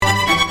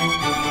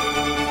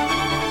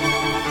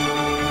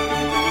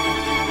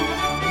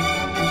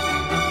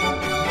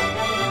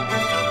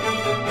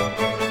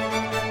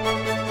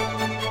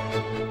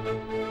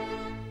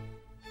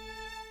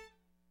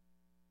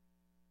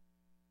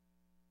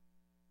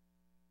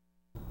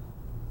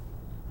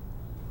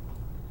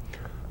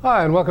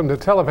Hi, and welcome to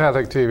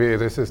Telepathic TV.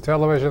 This is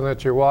television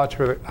that you watch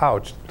with,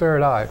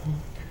 third eye.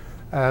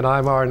 And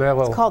I'm R.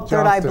 Neville It's called Johnston.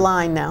 Third Eye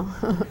Blind now.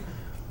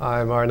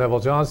 I'm R. Neville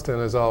Johnston,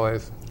 as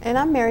always. And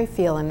I'm Mary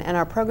Phelan, and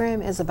our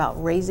program is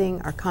about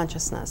raising our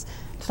consciousness.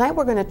 Tonight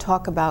we're going to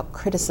talk about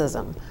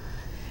criticism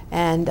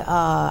and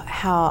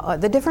how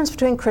the difference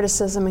between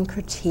criticism and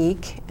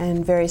critique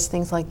and various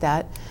things like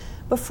that.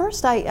 But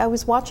first, I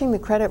was watching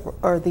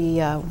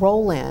the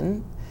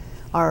roll-in,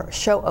 our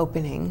show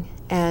opening,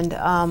 and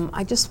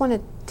I just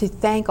wanted to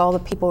thank all the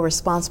people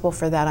responsible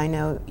for that. I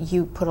know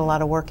you put a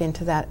lot of work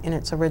into that in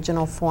its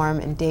original form,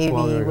 and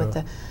Davey with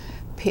the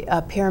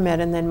pyramid,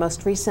 and then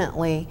most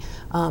recently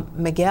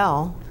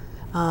Miguel,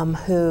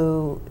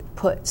 who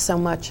put so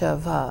much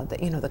of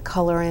the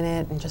color in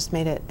it and just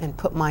made it, and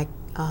put my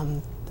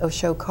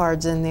Osho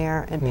cards in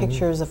there and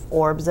pictures of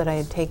orbs that I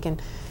had taken.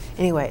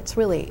 Anyway, it's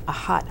really a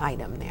hot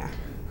item there.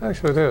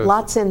 Actually, it is.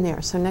 Lots in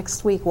there. So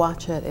next week,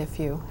 watch it if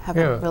you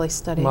haven't really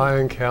studied.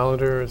 Mayan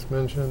calendar is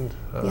mentioned.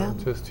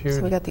 Just huge.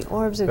 So we got the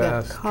orbs, we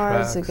got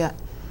cards, we got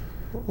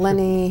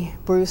Lenny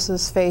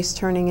Bruce's face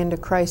turning into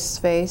Christ's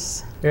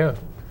face. Yeah.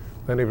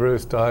 Lenny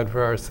Bruce died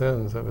for our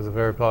sins. That was a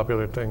very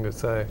popular thing to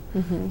say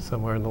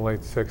somewhere in the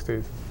late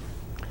 60s.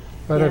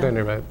 But at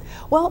any rate.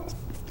 Well,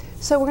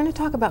 so we're going to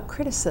talk about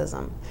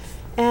criticism.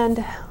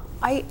 And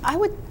I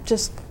would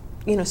just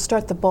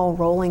start the ball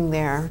rolling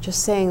there,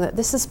 just saying that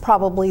this is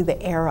probably the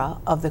era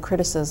of the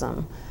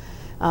criticism.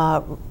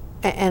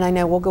 And I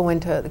know we'll go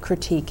into the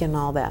critique and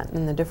all that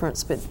and the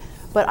difference,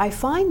 but I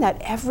find that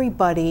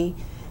everybody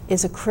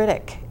is a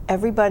critic.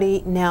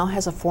 Everybody now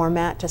has a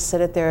format to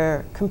sit at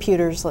their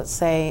computers, let's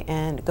say,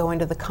 and go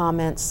into the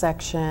comments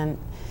section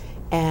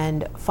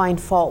and find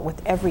fault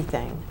with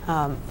everything.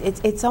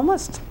 It's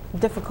almost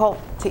difficult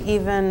to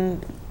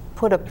even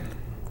put a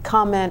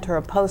comment or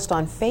a post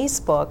on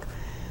Facebook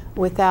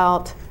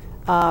without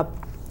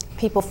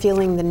people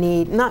feeling the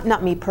need,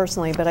 not me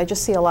personally, but I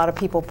just see a lot of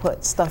people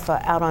put stuff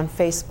out on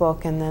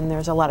Facebook, and then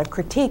there's a lot of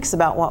critiques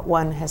about what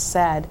one has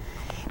said.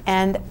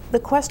 And the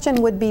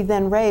question would be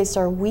then raised,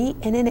 are we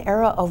in an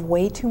era of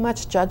way too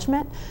much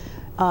judgment?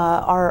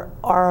 Are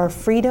our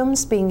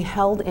freedoms being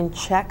held in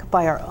check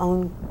by our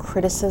own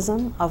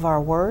criticism of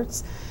our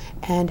words?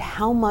 And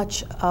how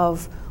much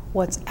of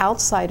what's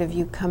outside of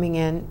you coming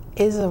in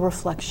is a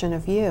reflection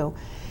of you?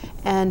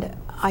 And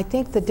I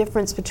think the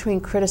difference between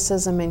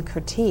criticism and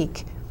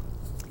critique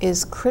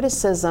is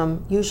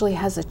criticism usually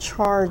has a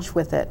charge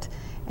with it.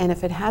 And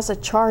if it has a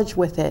charge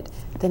with it,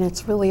 then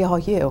it's really all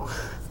you.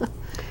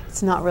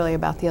 It's not really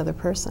about the other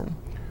person.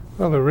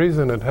 Well, the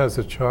reason it has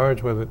a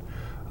charge with it,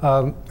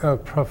 a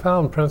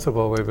profound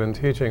principle we've been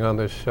teaching on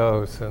this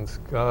show since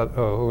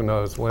who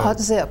knows when. Hot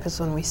Zip is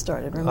when we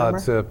started, remember?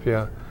 Hot Zip,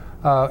 yeah.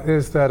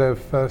 Is that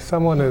if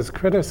someone is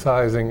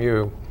criticizing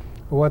you,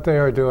 what they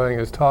are doing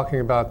is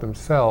talking about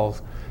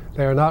themselves.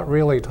 They are not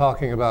really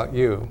talking about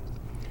you.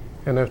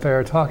 And if they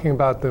are talking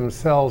about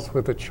themselves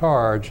with a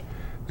charge,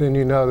 then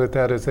you know that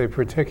that is a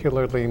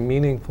particularly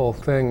meaningful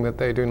thing that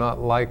they do not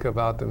like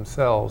about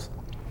themselves.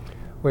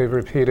 We've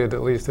repeated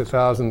at least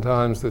 1,000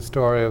 times the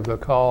story of the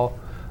call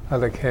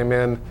that came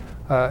in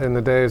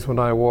the days when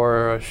I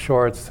wore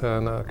shorts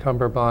and a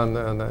cummerbund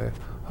and a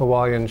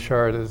Hawaiian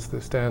shirt as the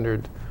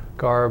standard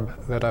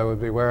garb that I would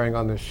be wearing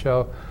on this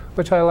show,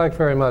 which I like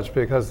very much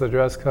because the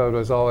dress code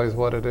was always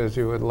what it is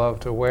you would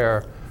love to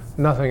wear.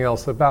 Nothing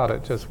else about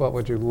it, just what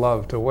would you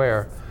love to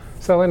wear.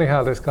 So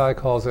anyhow, this guy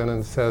calls in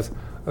and says,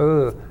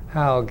 "Ugh,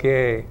 how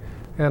gay."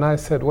 And I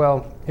said,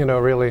 well,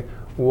 really,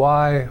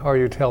 why are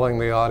you telling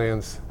the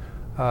audience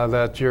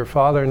that your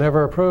father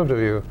never approved of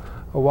you?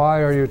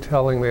 Why are you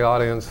telling the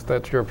audience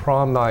that your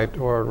prom night,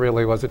 or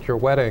really was it your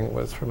wedding,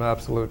 was from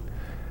absolute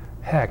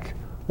heck?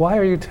 Why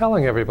are you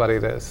telling everybody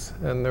this?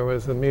 And there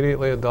was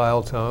immediately a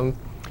dial tone.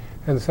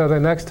 And so the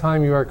next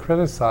time you are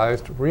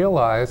criticized,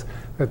 realize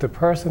that the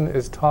person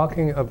is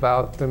talking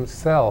about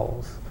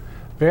themselves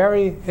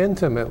very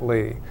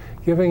intimately,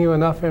 giving you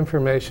enough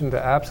information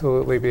to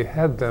absolutely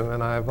behead them.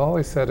 And I've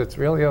always said it's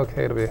really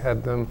okay to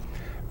behead them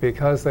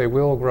because they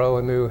will grow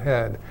a new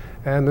head.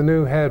 And the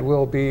new head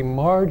will be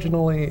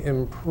marginally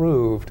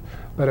improved,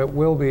 but it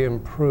will be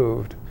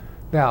improved.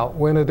 Now,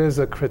 when it is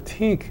a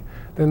critique,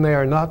 then they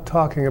are not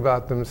talking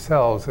about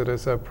themselves. It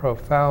is a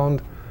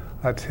profound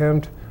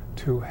attempt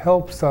to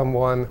help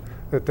someone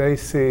that they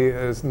see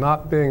as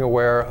not being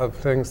aware of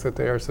things that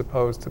they are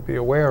supposed to be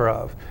aware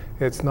of.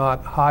 It's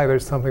not, hi,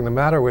 there's something the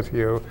matter with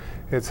you.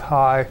 It's,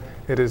 hi,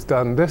 it is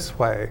done this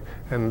way,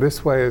 and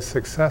this way is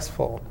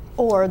successful.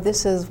 Or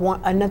this is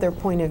another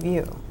point of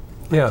view.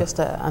 Yeah. Just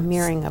a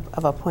mirroring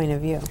of a point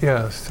of view.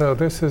 Yeah, so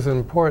this is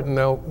important.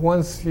 Now,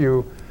 once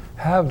you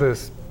have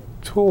this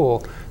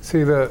tool,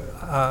 see, the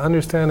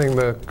understanding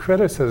the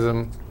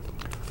criticism,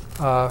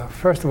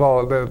 first of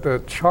all,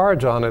 the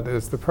charge on it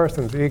is the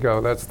person's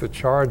ego. That's the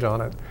charge on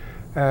it.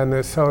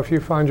 And so if you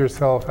find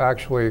yourself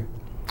actually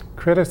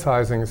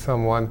criticizing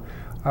someone,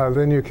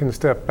 then you can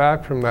step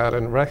back from that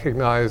and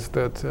recognize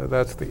that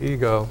that's the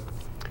ego.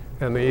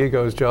 And the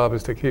ego's job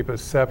is to keep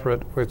us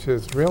separate, which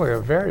is really a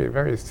very,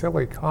 very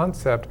silly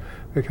concept,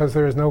 because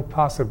there is no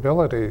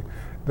possibility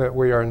that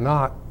we are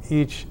not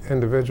each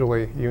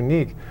individually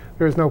unique.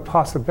 There is no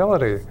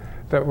possibility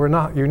that we're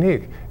not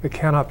unique. It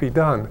cannot be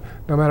done.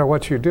 No matter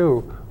what you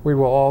do, we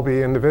will all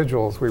be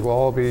individuals. We will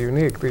all be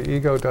unique. The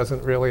ego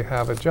doesn't really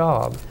have a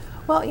job.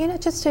 Well,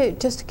 just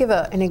to give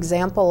an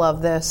example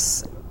of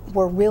this,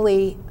 we're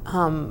really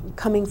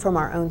coming from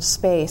our own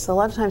space. A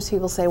lot of times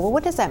people say, well,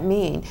 what does that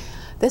mean?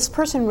 This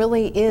person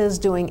really is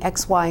doing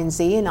X, Y, and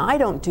Z, and I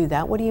don't do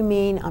that. What do you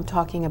mean I'm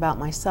talking about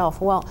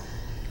myself? Well,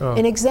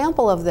 an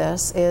example of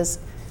this is,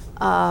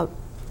 and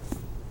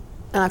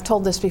I've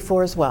told this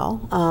before as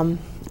well,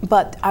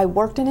 but I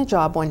worked in a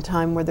job one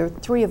time where there were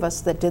 3 of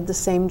us that did the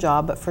same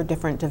job but for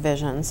different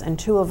divisions, and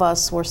 2 of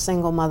us were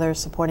single mothers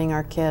supporting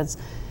our kids,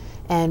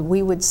 and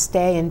we would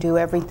stay and do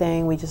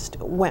everything. We just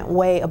went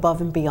way above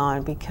and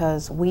beyond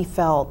because we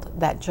felt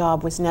that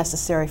job was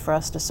necessary for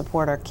us to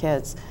support our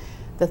kids.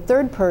 The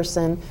 3rd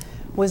person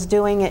was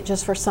doing it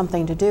just for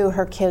something to do.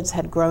 Her kids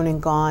had grown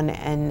and gone,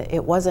 and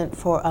it wasn't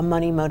for a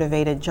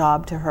money-motivated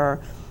job to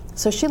her.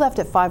 So she left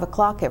at 5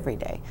 o'clock every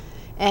day.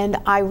 And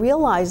I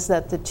realized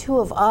that the 2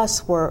 of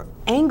us were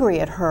angry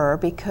at her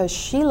because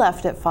she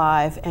left at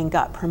 5 and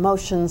got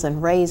promotions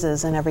and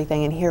raises and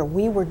everything, and here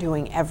we were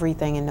doing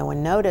everything and no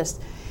one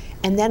noticed.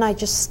 And then I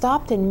just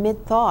stopped in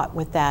mid-thought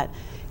with that,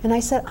 and I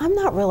said, I'm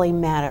not really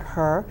mad at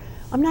her.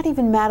 I'm not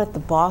even mad at the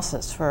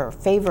bosses for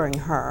favoring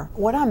her.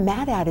 What I'm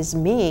mad at is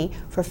me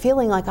for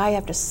feeling like I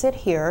have to sit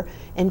here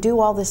and do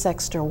all this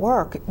extra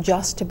work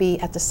just to be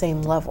at the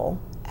same level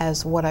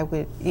as what I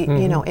would,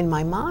 in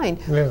my mind.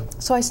 Yeah.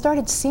 So I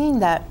started seeing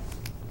that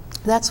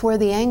that's where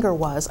the anger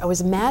was. I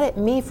was mad at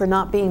me for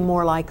not being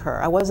more like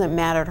her. I wasn't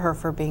mad at her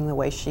for being the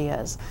way she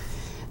is.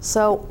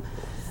 So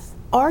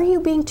are you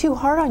being too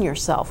hard on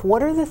yourself?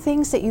 What are the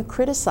things that you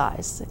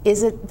criticize?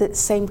 Is it the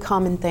same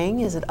common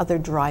thing? Is it other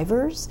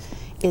drivers?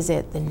 Is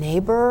it the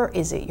neighbor?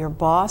 Is it your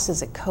boss?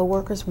 Is it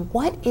coworkers?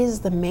 What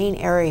is the main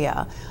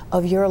area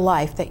of your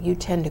life that you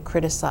tend to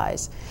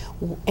criticize?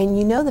 And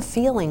you know the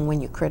feeling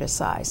when you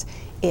criticize.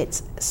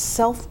 It's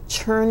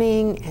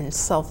self-churning and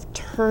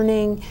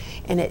self-turning,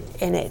 and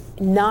it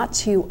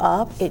knots you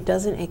up. It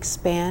doesn't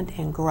expand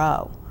and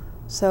grow.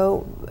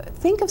 So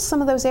think of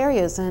some of those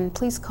areas, and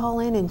please call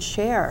in and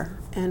share,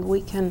 and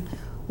we can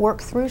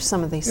work through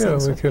some of these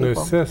things with people. Yeah, we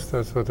can assist.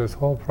 That's what this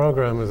whole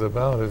program is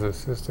about, is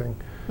assisting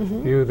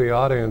you, the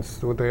audience.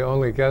 The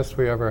only guest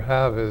we ever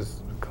have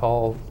is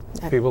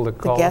people to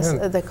call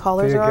in. The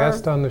callers be a are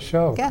guest on the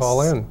show. guests.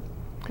 Call in.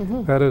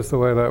 That is the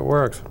way that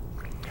works.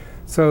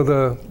 So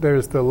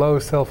there's the low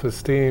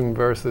self-esteem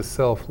versus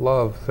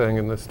self-love thing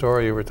in the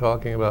story you were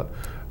talking about.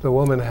 The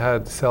woman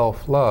had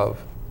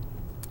self-love,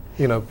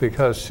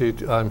 because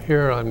I'm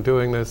here, I'm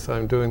doing this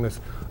on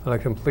a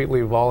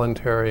completely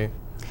voluntary.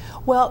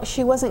 Well,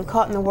 she wasn't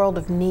caught in the world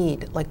of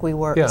need like we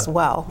were as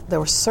well.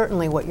 There was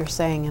certainly what you're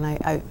saying, and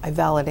I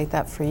validate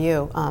that for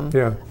you.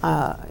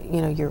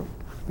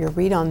 Your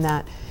read on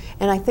that.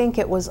 And I think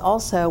it was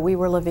also, we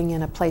were living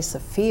in a place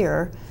of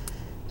fear,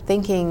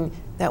 thinking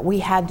that we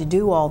had to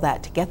do all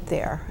that to get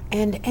there.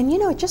 And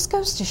it just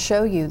goes to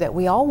show you that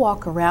we all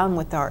walk around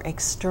with our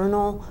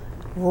external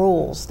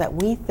rules that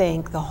we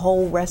think the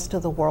whole rest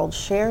of the world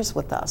shares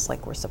with us,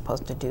 like we're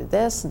supposed to do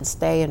this and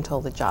stay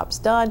until the job's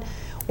done.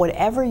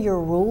 Whatever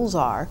your rules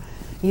are,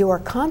 you are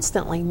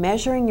constantly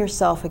measuring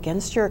yourself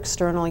against your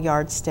external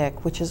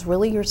yardstick, which is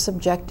really your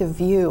subjective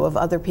view of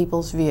other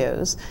people's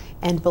views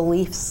and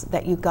beliefs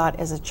that you got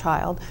as a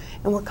child.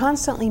 And we're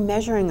constantly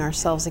measuring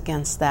ourselves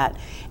against that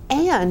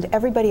and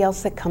everybody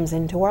else that comes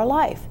into our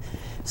life.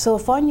 So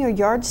if on your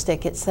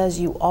yardstick it says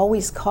you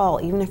always call,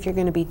 even if you're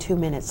going to be 2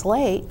 minutes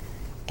late,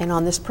 and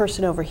on this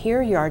person over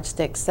here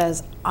yardstick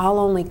says I'll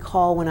only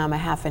call when I'm a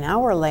half an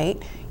hour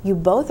late, you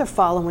both are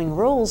following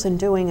rules and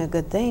doing a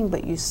good thing,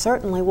 but you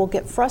certainly will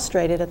get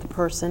frustrated at the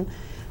person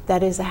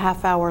that is a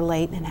half hour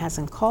late and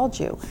hasn't called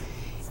you.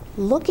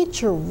 Look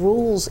at your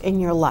rules in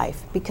your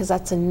life, because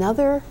that's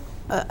another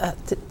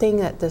thing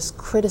that this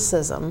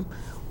criticism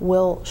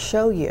will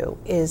show you,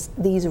 is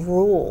these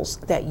rules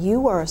that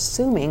you are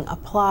assuming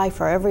apply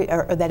for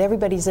or that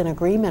everybody's in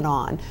agreement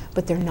on,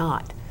 but they're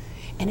not.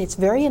 And it's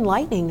very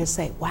enlightening to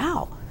say,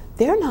 wow,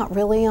 they're not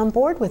really on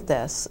board with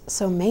this,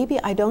 so maybe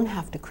I don't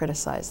have to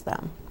criticize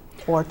them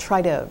or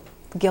try to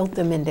guilt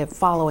them into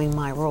following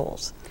my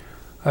rules.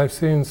 I've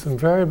seen some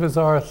very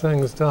bizarre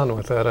things done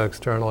with that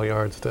external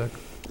yardstick.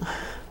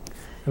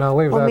 And I'll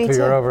leave that to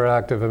your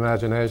overactive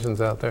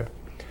imaginations out there.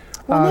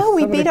 Well, no,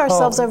 we beat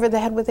ourselves over the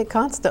head with it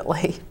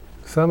constantly.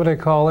 Somebody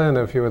call in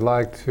if you would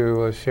like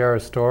to share a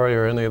story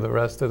or any of the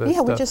rest of this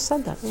stuff. Yeah, we just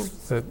said that.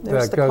 Yeah.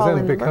 That goes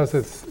in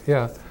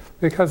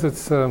because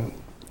it's a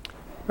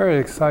very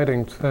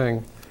exciting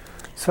thing.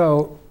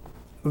 So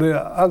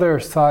the other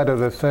side of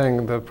the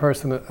thing, the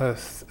person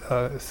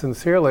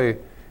sincerely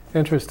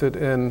interested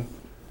in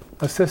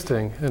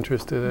assisting,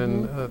 interested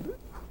in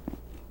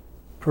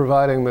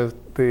providing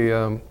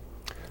the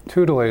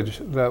tutelage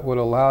that would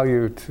allow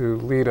you to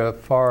lead a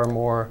far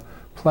more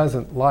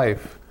pleasant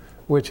life,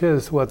 which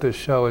is what this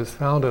show is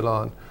founded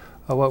on.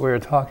 What we were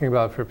talking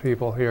about for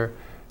people here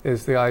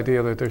is the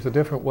idea that there's a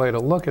different way to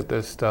look at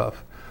this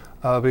stuff.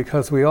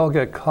 because we all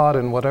get caught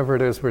in whatever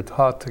it is we're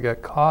taught to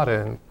get caught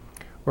in.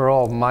 We're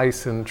all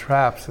mice in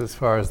traps as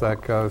far as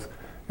that goes,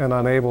 and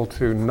unable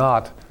to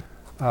not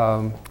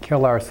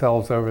kill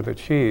ourselves over the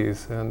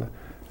cheese. And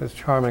as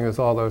charming as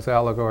all those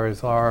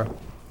allegories are,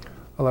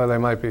 although they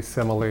might be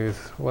similes,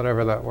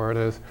 whatever that word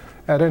is,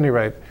 at any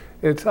rate,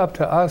 it's up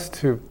to us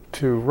to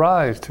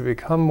rise, to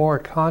become more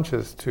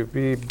conscious, to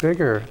be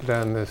bigger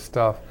than this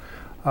stuff.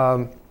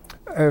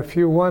 If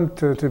you want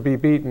to be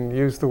beaten,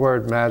 use the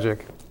word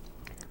magic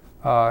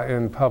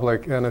in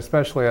public, and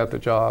especially at the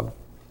job.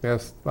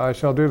 Yes, I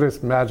shall do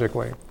this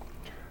magically.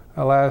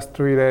 The last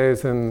 3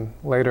 days and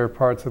later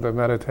parts of the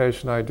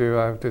meditation I do,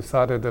 I've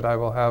decided that I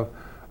will have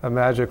a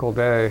magical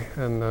day.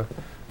 And the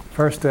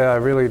first day I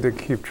really did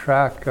keep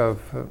track of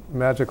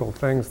magical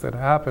things that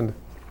happened,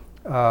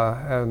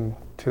 and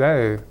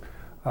today,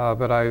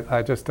 but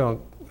I just don't,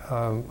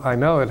 I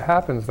know it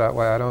happens that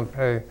way. I don't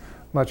pay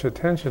much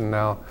attention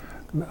now.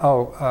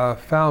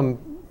 Found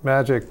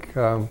magic.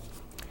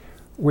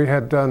 We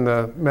had done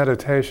the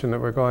meditation that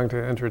we're going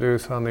to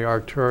introduce on the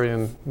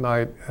Arcturian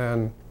night,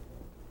 and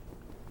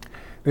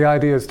the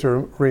idea is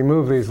to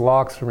remove these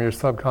locks from your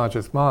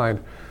subconscious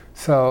mind,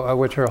 so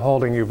which are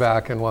holding you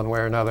back in one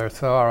way or another.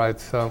 So, all right,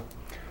 so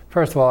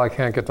first of all, I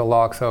can't get the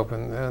locks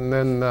open, and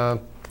then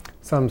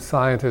some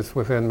scientist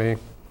within me,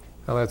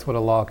 now that's what a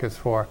lock is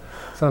for,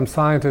 some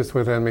scientist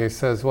within me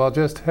says, well,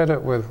 just hit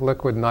it with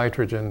liquid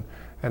nitrogen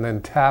and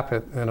then tap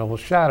it and it will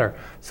shatter.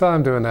 So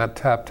I'm doing that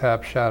tap,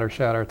 tap, shatter,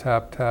 shatter,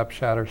 tap, tap,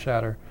 shatter,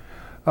 shatter.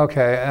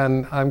 Okay,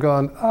 and I'm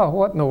going, oh,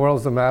 what in the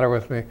world's the matter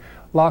with me?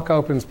 Lock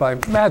opens by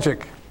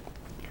magic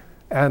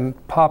and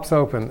pops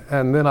open.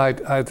 And then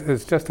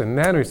it's just a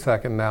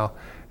nanosecond now,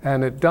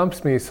 and it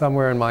dumps me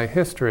somewhere in my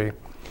history.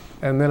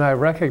 And then I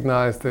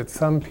recognize that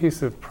some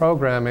piece of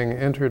programming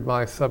entered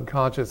my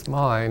subconscious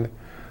mind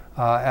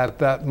at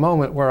that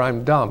moment where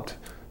I'm dumped.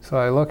 So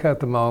I look at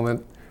the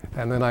moment,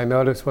 and then I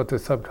notice what the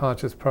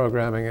subconscious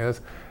programming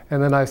is,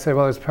 and then I say,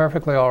 well, it's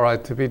perfectly all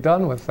right to be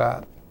done with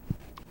that.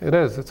 It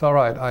is, it's all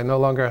right. I no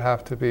longer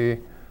have to be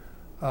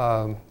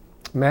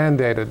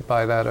mandated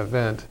by that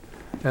event.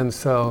 And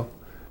so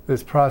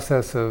this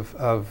process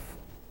of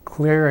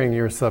clearing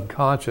your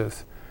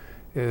subconscious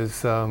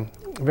is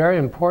very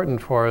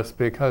important for us,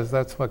 because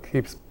that's what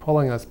keeps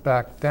pulling us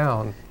back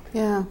down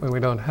when we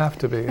don't have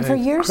to be. And for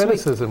years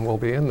criticism will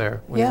be in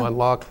there. When you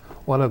unlock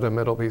one of them,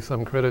 it'll be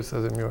some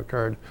criticism you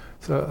incurred.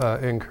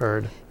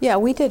 Yeah,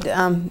 we did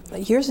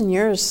years and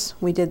years.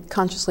 We did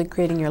Consciously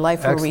Creating Your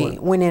Life, where we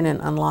went in and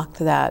unlocked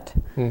that,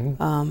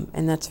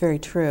 and that's very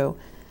true.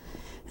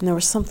 And there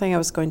was something I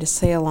was going to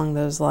say along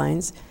those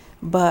lines,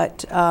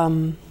 but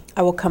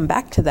I will come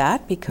back to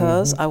that,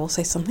 because I will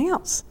say something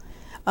else.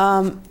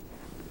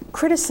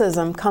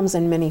 Criticism comes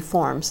in many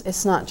forms.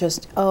 It's not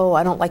just, oh,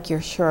 I don't like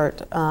your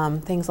shirt,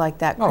 things like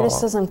that.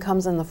 Criticism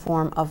comes in the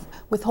form of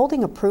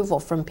withholding approval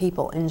from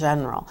people in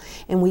general.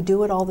 And we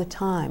do it all the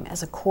time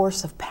as a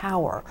course of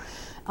power.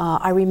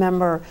 I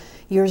remember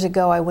years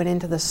ago I went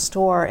into the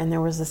store, and there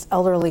was this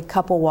elderly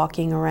couple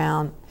walking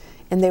around,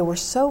 and they were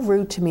so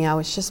rude to me. I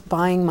was just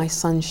buying my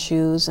son's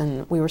shoes,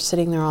 and we were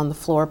sitting there on the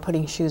floor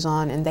putting shoes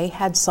on, and they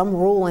had some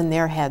rule in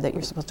their head that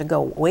you're supposed to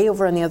go way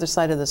over on the other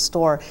side of the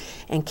store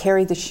and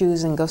carry the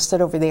shoes and go sit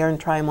over there and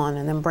try them on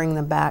and then bring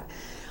them back.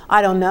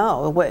 I don't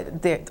know.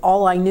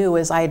 All I knew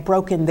is I had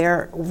broken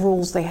their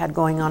rules they had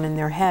going on in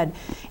their head,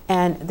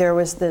 and there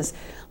was this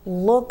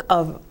look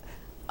of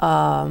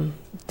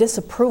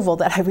disapproval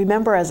that I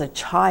remember as a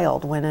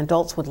child, when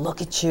adults would look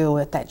at you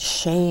with that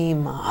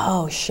shame,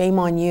 shame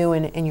on you,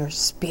 and your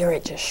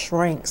spirit just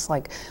shrinks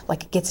like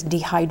it gets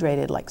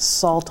dehydrated, like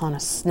salt on a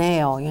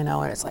snail, and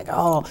it's like,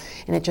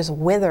 and it just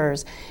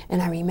withers.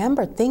 And I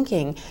remember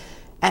thinking,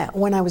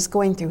 when I was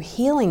going through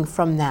healing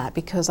from that,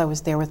 because I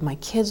was there with my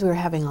kids, we were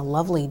having a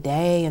lovely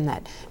day, and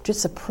that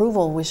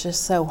disapproval was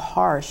just so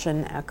harsh.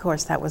 And of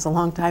course, that was a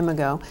long time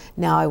ago.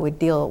 Now I would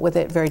deal with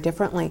it very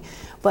differently.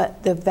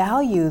 But the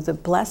value, the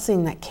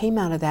blessing that came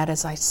out of that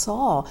is I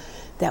saw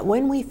that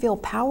when we feel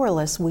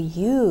powerless, we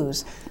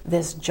use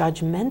this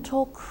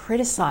judgmental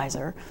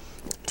criticizer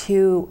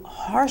to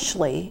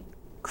harshly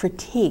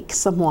critique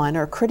someone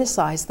or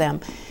criticize them,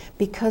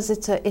 because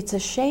it's a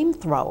shame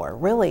thrower,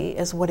 really,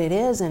 is what it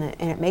is, and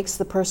it makes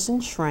the person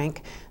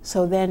shrink.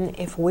 So then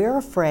if we're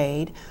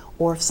afraid,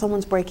 or if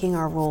someone's breaking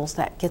our rules,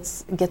 that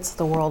gets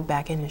the world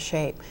back into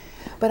shape.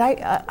 But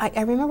I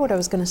remember what I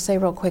was going to say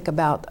real quick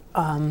about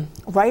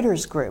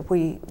writers group.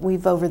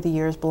 We've over the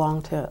years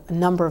belonged to a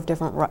number of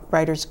different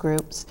writers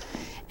groups,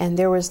 and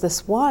there was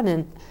this one,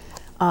 and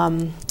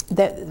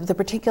that the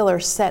particular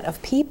set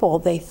of people,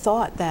 they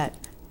thought that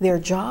their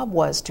job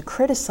was to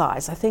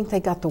criticize. I think they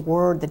got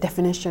the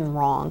definition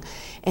wrong.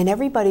 And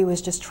everybody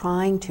was just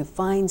trying to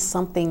find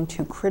something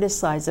to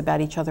criticize about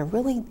each other,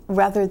 really,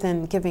 rather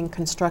than giving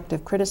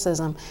constructive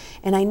criticism.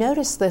 And I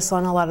noticed this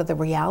on a lot of the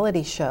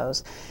reality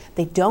shows.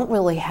 They don't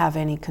really have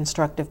any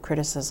constructive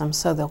criticism,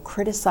 so they'll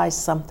criticize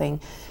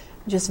something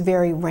just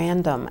very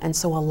random. And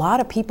so a lot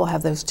of people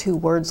have those two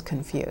words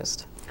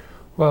confused.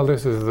 Well,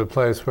 this is the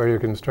place where you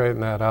can straighten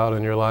that out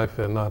in your life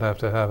and not have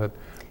to have it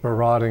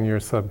marauding your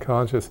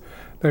subconscious.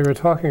 They were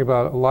talking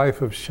about a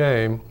life of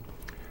shame,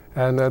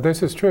 and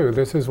this is true.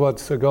 This is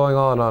what's going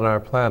on our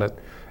planet.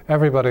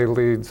 Everybody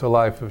leads a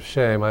life of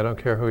shame. I don't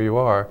care who you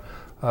are,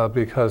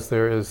 because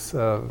there is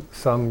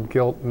some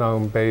guilt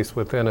gnome base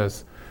within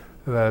us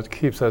that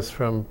keeps us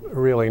from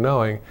really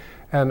knowing.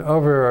 And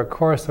over a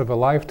course of a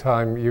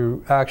lifetime,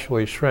 you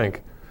actually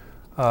shrink.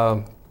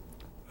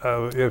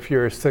 If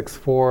you're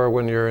 6'4"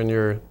 when you're in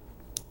your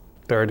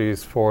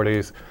 30s,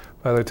 40s,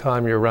 by the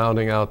time you're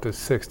rounding out to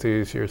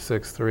 60s, you're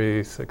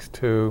 6'3",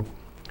 6'2".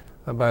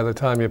 By the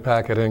time you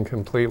pack it in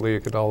completely, you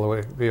could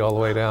be all the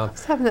way down. I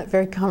was having that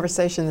very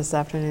conversation this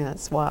afternoon.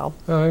 That's wild.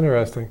 Oh,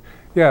 interesting.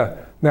 Yeah.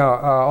 Now,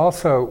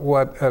 also,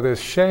 what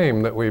this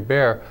shame that we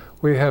bear,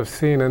 we have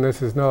seen, and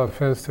this is no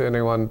offense to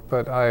anyone,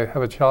 but I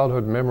have a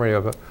childhood memory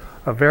of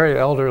a very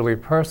elderly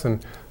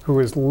person who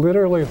was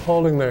literally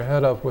holding their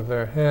head up with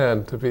their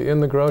hand to be in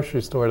the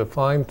grocery store to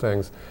find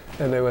things,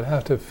 and they would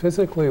have to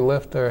physically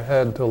lift their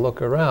head to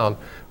look around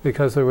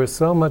because there was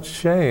so much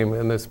shame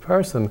in this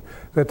person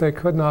that they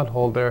could not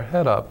hold their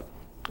head up.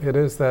 It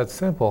is that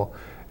simple.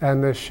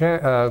 And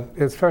the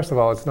it's, first of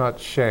all, it's not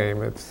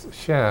shame, it's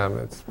sham,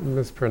 it's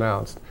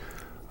mispronounced.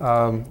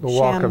 The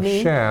walk of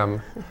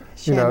sham.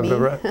 You know,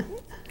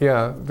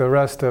 the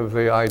rest of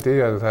the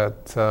idea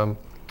that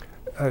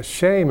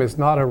shame is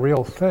not a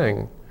real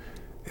thing.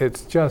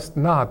 It's just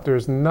not.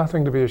 There's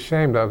nothing to be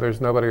ashamed of.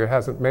 There's nobody who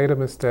hasn't made a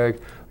mistake.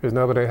 There's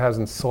nobody who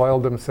hasn't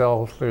soiled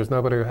themselves. There's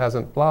nobody who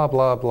hasn't blah,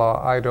 blah,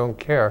 blah. I don't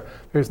care.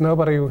 There's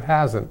nobody who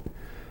hasn't.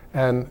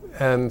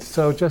 And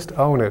so just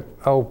own it.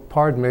 Oh,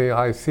 pardon me,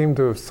 I seem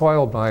to have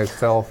soiled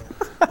myself.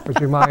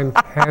 Would you mind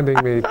handing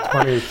me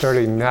 20,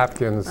 30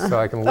 napkins so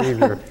I can leave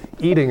your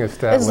eating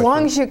establishment? As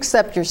long as you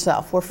accept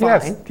yourself, we're fine.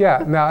 Yes,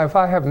 yeah. Now, if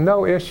I have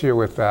no issue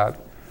with that,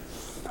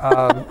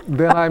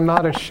 then I'm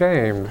not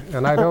ashamed,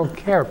 and I don't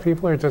care.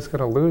 People are just going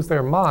to lose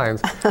their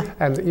minds.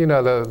 And, you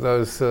know,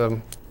 those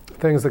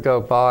things that go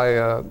by,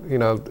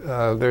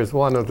 there's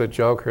one of the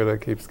Joker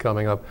that keeps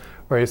coming up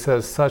where he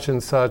says such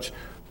and such.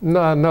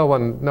 No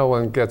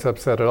one gets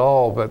upset at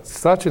all, but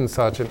such and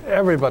such, and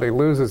everybody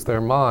loses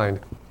their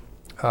mind.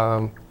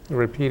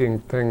 Repeating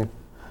thing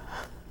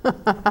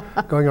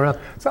going around.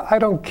 So I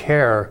don't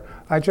care.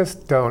 I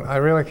just don't. I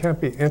really can't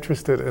be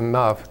interested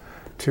enough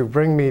to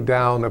bring me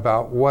down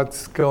about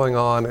what's going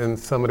on in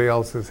somebody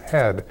else's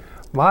head.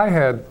 My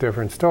head,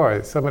 different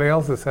story. Somebody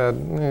else's head,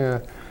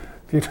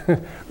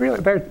 really,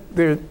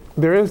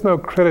 there is no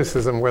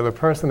criticism where the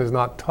person is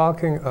not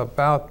talking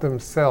about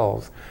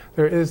themselves.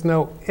 There is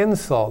no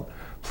insult.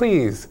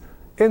 Please,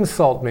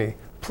 insult me,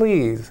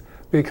 please,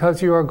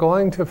 because you are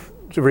going to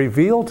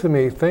reveal to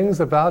me things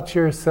about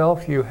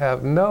yourself you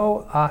have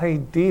no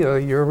idea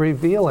you're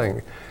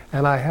revealing.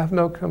 And I have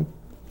no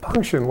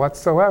compunction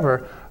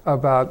whatsoever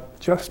about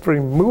just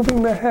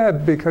removing the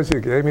head because you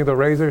gave me the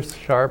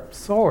razor-sharp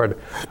sword.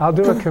 I'll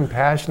do it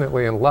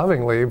compassionately and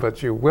lovingly,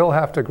 but you will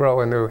have to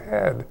grow a new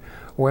head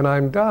when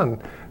I'm done,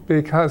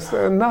 because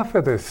enough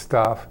of this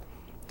stuff.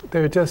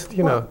 They're just,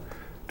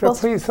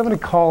 please, somebody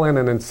call in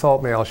and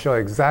insult me. I'll show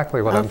you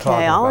exactly what I'm talking about.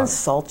 Okay, I'll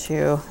insult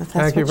you if that's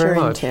Thank you very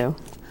much. Into.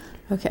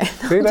 Okay.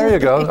 See, there you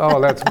go. Oh,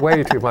 that's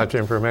way too much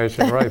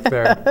information right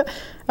there.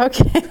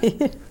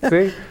 Okay.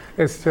 See,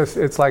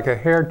 it's like a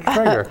hair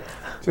trigger.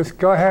 Just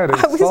go ahead and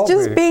insult me. I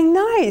was just being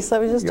nice. I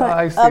was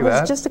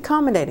just just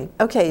accommodating.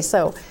 Okay,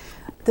 so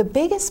the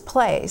biggest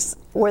place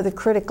where the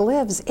critic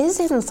lives is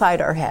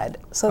inside our head.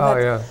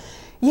 So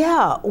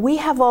yeah, we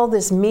have all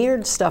this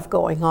mirrored stuff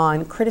going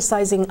on,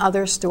 criticizing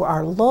others through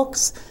our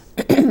looks,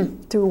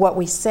 through what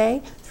we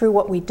say, through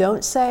what we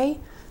don't say,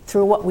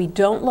 through what we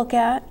don't look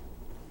at,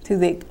 through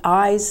the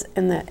eyes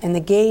and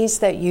the gaze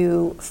that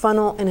you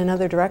funnel in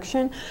another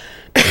direction.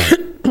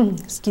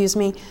 Excuse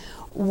me.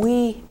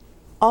 We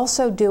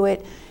also do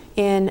it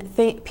in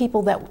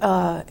people that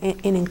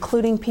in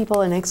including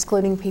people and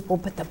excluding people,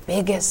 but the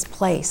biggest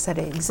place that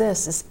it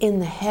exists is in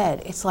the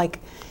head. It's like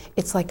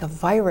a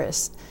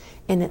virus,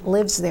 and it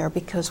lives there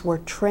because we're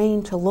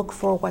trained to look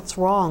for what's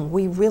wrong.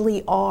 We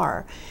really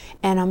are.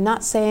 And I'm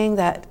not saying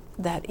that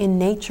in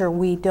nature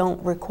we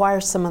don't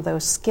require some of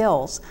those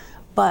skills,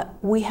 but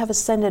we have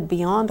ascended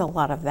beyond a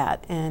lot of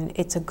that, and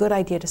it's a good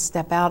idea to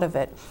step out of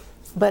it.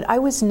 But I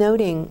was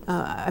noting,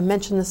 I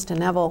mentioned this to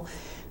Neville,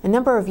 a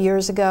number of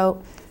years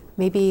ago,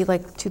 maybe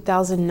like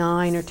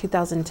 2009 or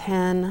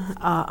 2010,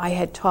 I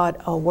had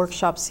taught a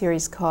workshop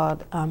series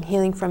called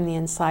Healing from the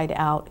Inside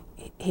Out,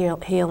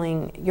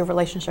 healing your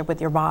relationship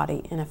with your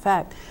body, in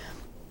effect.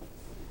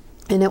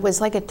 And it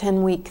was like a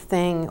 10-week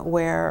thing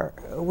where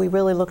we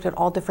really looked at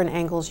all different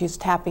angles,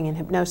 used tapping and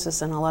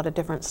hypnosis and a lot of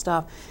different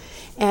stuff.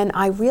 And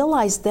I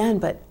realized then,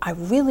 but I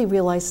really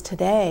realized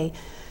today,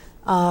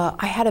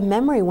 I had a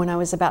memory when I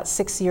was about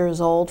 5 years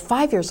old,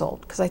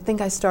 because I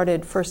think I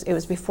started first, it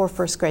was before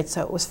first grade,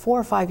 so it was 4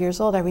 or 5 years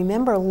old. I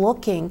remember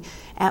looking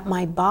at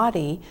my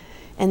body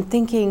and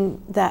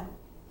thinking that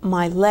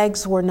my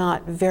legs were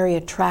not very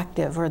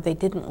attractive, or they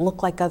didn't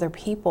look like other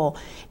people.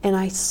 And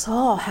I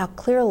saw how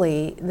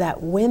clearly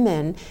that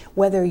women,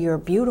 whether you're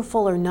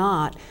beautiful or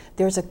not,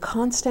 there's a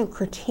constant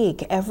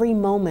critique every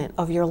moment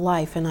of your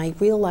life. And I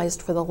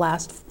realized for the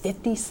last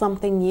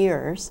 50-something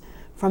years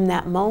from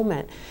that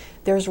moment,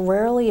 there's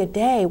rarely a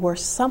day where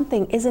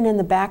something isn't in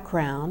the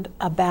background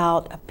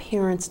about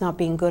appearance not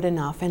being good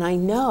enough. And I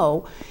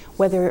know,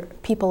 whether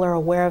people are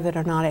aware of it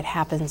or not, it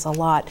happens a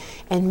lot.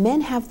 And men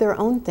have their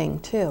own thing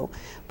too.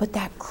 But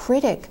that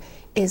critic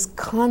is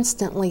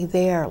constantly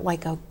there,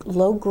 like a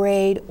low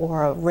grade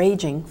or a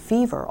raging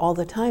fever all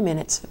the time. And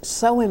it's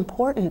so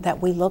important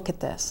that we look at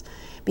this,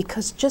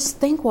 because just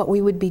think what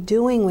we would be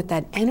doing with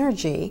that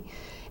energy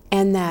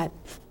and that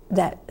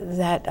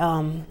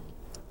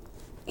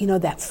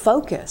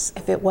focus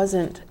if it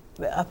wasn't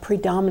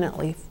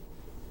predominantly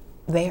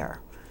there.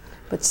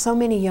 But so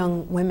many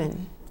young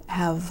women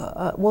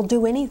will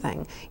do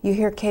anything. You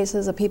hear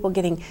cases of people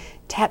getting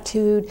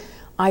tattooed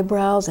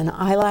eyebrows and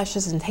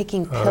eyelashes and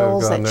taking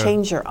pills that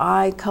change your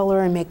eye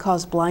color and may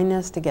cause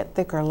blindness to get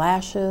thicker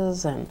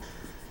lashes, and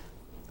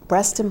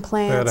breast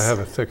implants. They had to have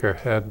a thicker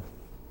head.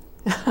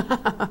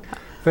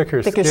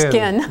 thicker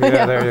skin.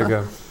 Yeah, there you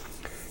go.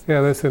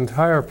 Yeah, this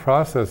entire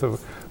process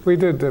of, we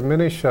did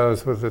mini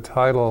shows with the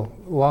title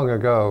long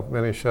ago,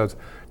 mini shows,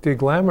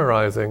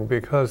 Deglamorizing,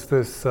 because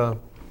this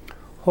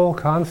whole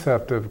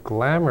concept of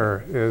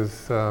glamour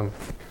is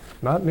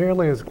not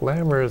nearly as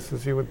glamorous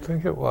as you would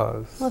think it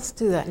was. Let's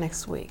do that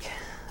next week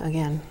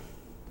again.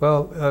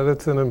 Well,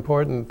 that's an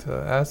important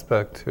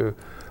aspect too,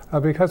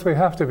 because we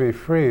have to be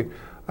free.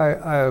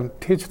 I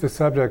teach the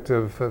subject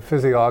of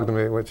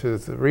physiognomy, which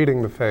is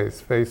reading the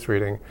face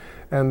reading,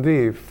 and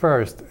the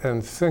first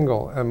and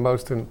single and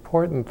most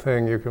important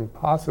thing you can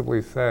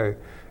possibly say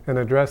in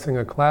addressing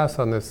a class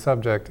on this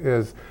subject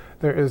is,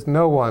 there is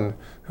no one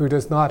who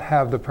does not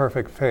have the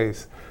perfect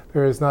face.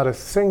 There is not a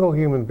single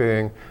human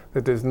being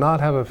that does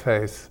not have a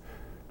face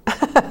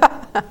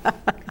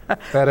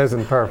that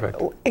isn't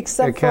perfect.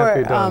 Except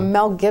for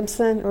Mel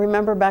Gibson.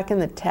 Remember back in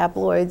the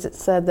tabloids it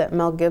said that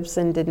Mel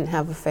Gibson didn't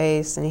have a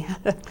face and he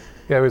had a...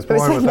 Yeah, he was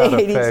born without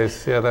a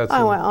face. Yeah, that's...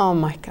 I went, oh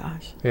my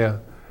gosh. Yeah.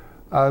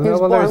 There's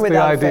the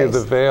idea of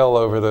the veil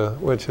over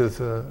which is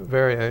a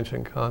very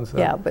ancient concept.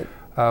 Yeah, but...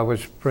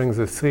 which brings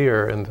a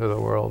seer into the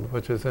world,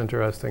 which is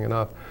interesting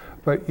enough.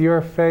 But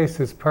your face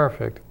is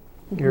perfect.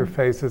 Mm-hmm. Your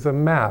face is a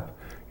map.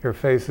 Your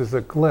face is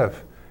a glyph.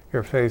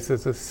 Your face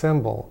is a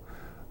symbol.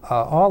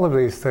 All of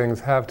these things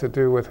have to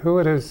do with who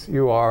it is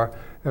you are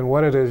and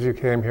what it is you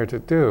came here to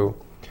do.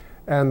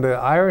 And the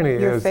irony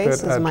is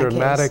that a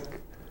dramatic... Case.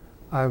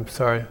 I'm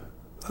sorry.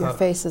 Your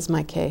face is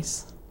my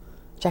case.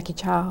 Jackie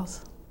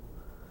Childs.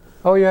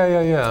 Oh, yeah,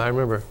 I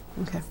remember.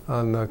 Okay.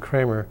 On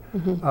Kramer.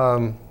 Mm-hmm.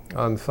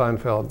 On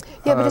Seinfeld.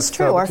 Yeah, but it's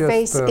true. Our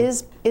face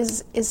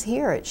is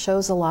here. It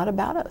shows a lot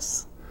about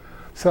us.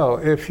 So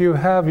if you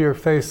have your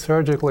face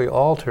surgically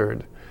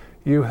altered,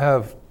 you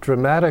have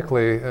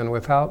dramatically and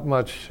without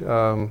much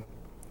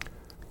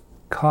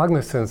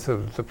cognizance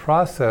of the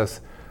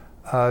process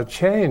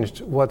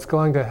changed what's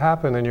going to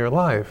happen in your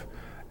life.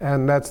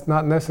 And that's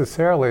not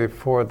necessarily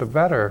for the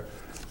better.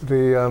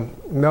 The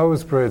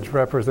nose bridge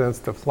represents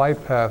the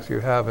flight path you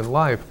have in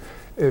life.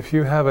 If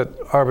you have it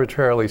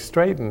arbitrarily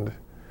straightened,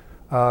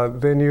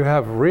 then you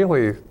have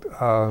really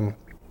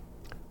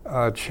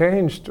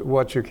changed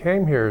what you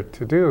came here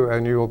to do,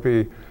 and you will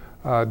be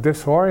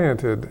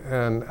disoriented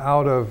and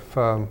out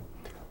of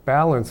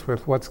balance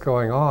with what's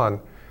going on.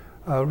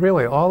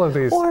 Really, all of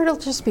these... Or it'll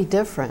just be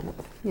different,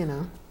 you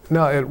know.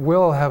 No, it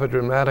will have a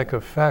dramatic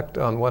effect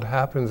on what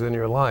happens in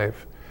your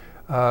life.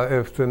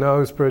 If the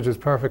nose bridge is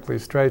perfectly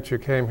straight, you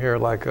came here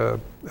like a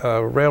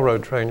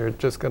railroad train, you're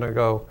just going to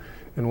go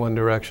in one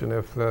direction.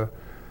 If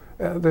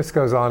this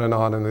goes on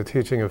in the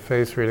teaching of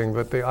face reading,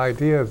 but the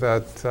idea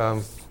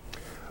that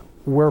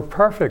we're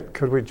perfect,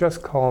 could we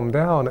just calm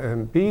down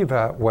and be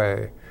that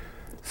way?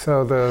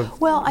 So the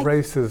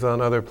races on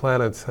other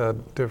planets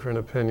had different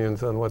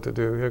opinions on what to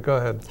do. Here, go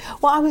ahead.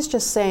 Well, I was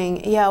just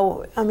saying,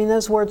 I mean,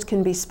 those words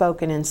can be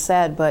spoken and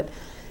said, but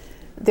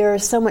there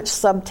is so much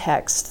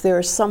subtext.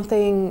 There's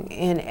something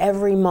in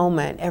every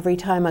moment, every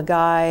time a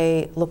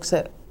guy looks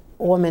at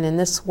a woman in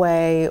this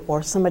way,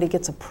 or somebody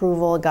gets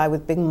approval, a guy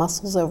with big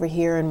muscles over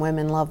here and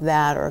women love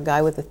that, or a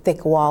guy with a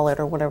thick wallet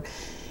or whatever.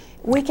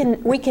 We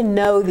can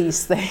know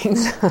these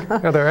things.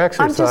 Yeah, there are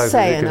exercises I'm just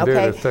saying, you can do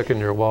to thicken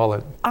your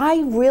wallet.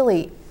 I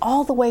really,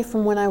 all the way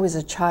from when I was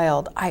a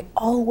child, I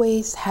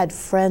always had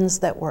friends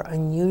that were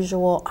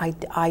unusual.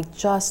 I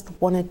just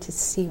wanted to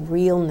see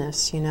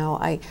realness, you know.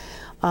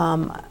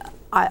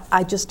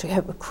 I just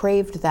have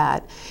craved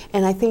that,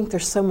 and I think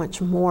there's so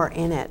much more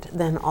in it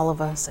than all of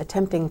us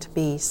attempting to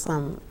be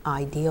some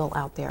ideal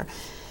out there.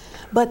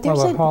 But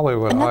there's a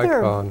Hollywood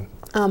icon.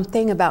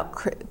 Thing about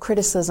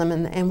criticism,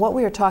 and what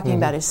we were talking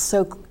about is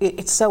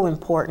so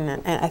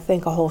important, and I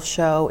think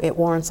it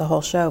warrants a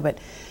whole show. But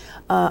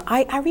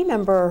I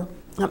remember,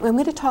 I'm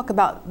going to talk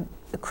about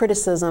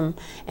criticism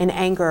and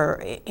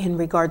anger in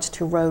regards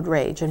to road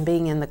rage and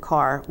being in the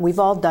car. We've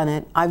all done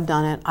it. I've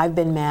done it. I've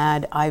been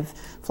mad. I've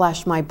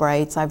flashed my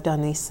brights. I've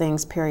done these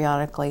things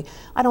periodically.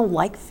 I don't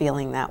like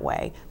feeling that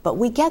way, but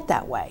we get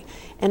that way.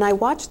 And I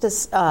watched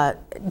this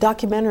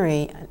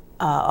documentary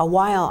a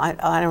while,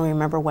 I don't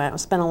remember when, it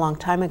was been a long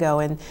time ago,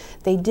 and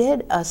they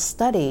did a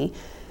study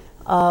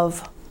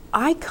of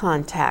eye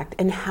contact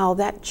and how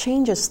that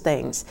changes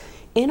things.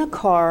 In a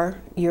car,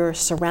 you're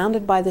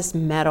surrounded by this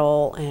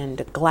metal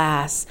and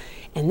glass,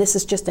 and this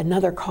is just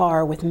another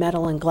car with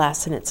metal and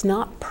glass, and it's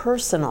not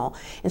personal,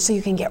 and so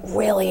you can get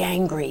really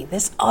angry.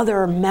 This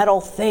other metal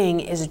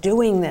thing is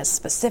doing this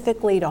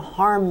specifically to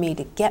harm me,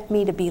 to get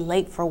me to be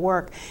late for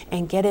work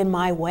and get in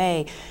my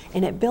way,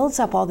 and it builds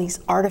up all these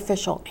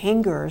artificial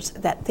angers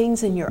that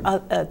things in your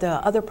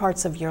the other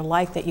parts of your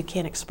life that you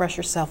can't express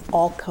yourself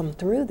all come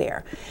through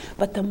there.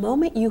 But the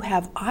moment you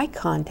have eye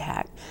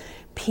contact,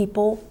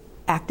 people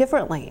act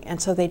differently.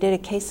 And so they did a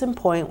case in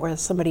point where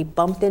somebody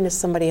bumped into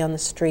somebody on the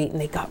street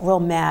and they got real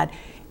mad,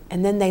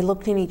 and then they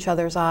looked in each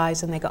other's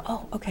eyes and they go,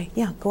 oh, okay,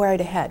 yeah, go right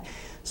ahead.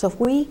 So if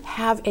we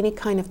have any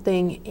kind of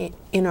thing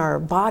in our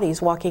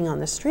bodies walking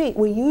on the street,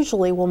 we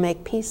usually will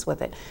make peace with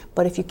it.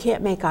 But if you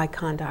can't make eye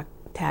contact,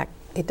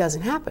 it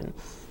doesn't happen.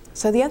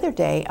 So the other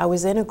day, I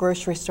was in a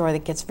grocery store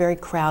that gets very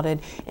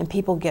crowded and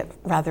people get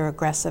rather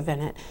aggressive in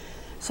it.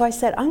 So I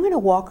said, I'm going to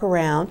walk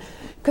around,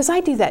 because I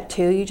do that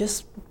too. You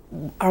just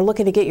are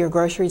looking to get your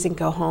groceries and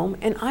go home.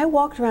 And I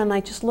walked around and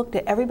I just looked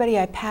at everybody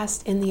I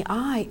passed in the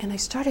eye, and I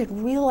started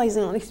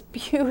realizing all these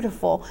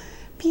beautiful,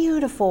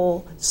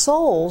 beautiful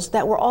souls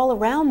that were all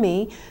around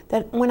me,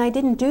 that when I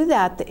didn't do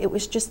that, it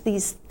was just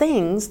these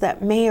things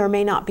that may or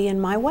may not be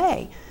in my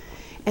way.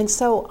 And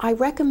so I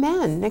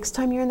recommend next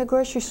time you're in the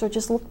grocery store,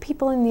 just look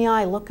people in the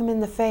eye, look them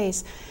in the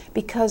face,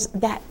 because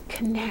that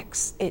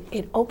connects.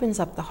 It opens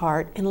up the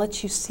heart and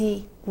lets you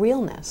see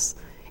realness.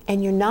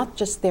 And you're not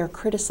just there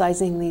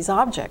criticizing these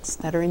objects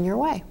that are in your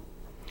way.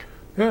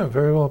 Yeah,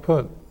 very well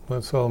put.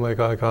 Let's all make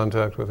eye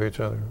contact with each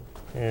other.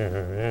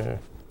 Yeah.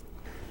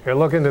 Here,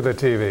 look into the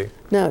TV.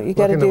 No, you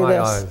got to do this.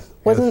 Eyes.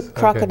 Wasn't Yes,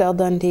 Crocodile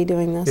Dundee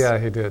doing this? Yeah,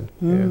 he did.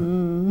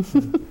 Yeah.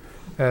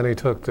 And he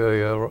took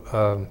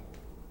the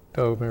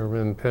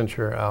Doberman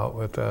Pinscher out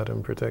with that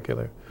in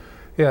particular.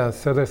 Yeah,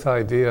 so this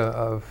idea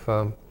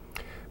of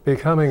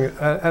becoming,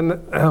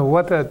 and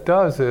what that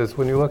does is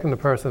when you look in the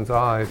person's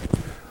eyes,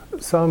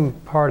 some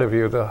part of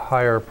you, the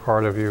higher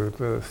part of you,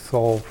 the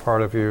soul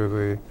part of you,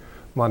 the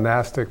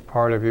monastic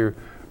part of you,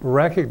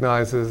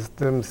 recognizes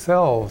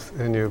themselves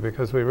in you,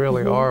 because we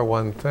really are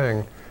one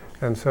thing.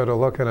 And so to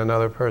look in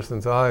another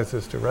person's eyes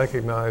is to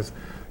recognize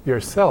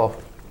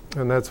yourself.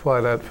 And that's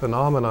why that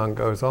phenomenon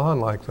goes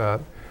on like that.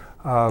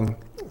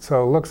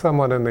 So look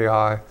someone in the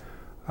eye,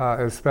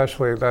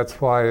 especially, that's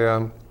why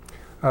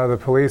the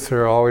police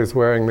are always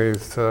wearing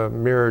these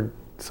mirrored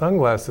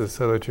sunglasses,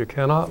 so that you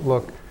cannot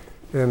look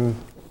in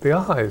the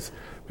eyes,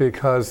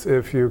 because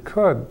if you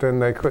could, then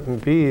they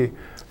couldn't be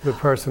the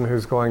person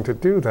who's going to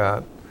do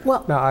that.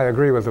 Well, now, I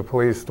agree with the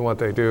police and what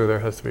they do. There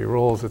has to be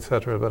rules,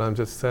 etc. But I'm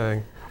just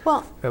saying,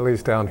 well, at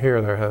least down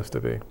here, there has to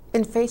be.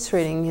 In face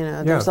reading,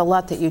 there's a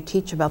lot that you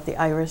teach about the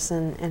iris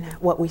and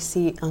what we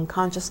see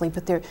unconsciously,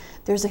 but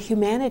there's a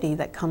humanity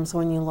that comes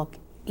when you look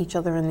each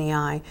other in the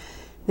eye.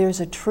 There's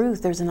a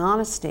truth, there's an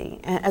honesty.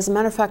 As a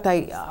matter of fact,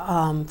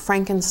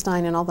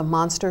 Frankenstein and all the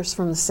monsters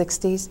from the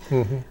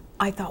 60s,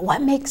 I thought,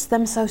 what makes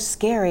them so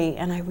scary?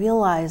 And I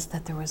realized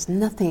that there was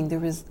nothing, there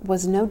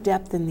was no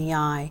depth in the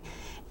eye,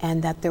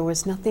 and that there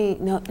was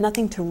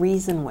nothing to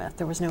reason with.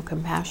 There was no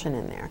compassion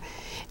in there.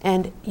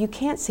 And you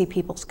can't see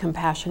people's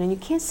compassion, and you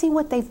can't see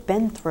what they've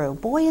been through.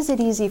 Boy, is it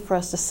easy for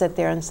us to sit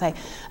there and say,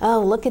 oh,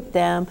 look at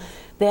them,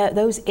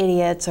 those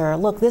idiots, or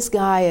look, this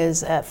guy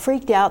is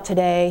freaked out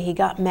today, he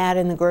got mad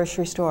in the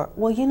grocery store.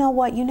 Well, you know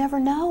what? You never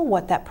know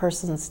what that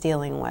person's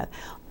dealing with.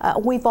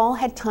 We've all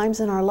had times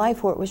in our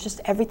life where it was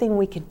just everything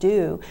we could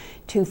do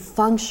to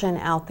function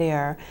out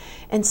there.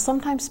 And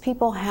sometimes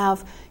people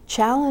have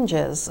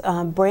challenges,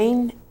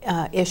 brain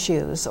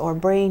issues or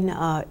brain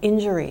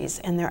injuries,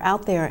 and they're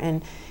out there,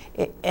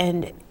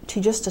 and to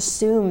just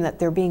assume that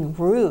they're being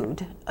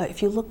rude,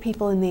 if you look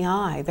people in the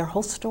eye, their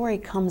whole story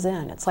comes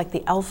in. It's like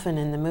the elephant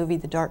in the movie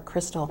The Dark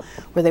Crystal,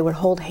 where they would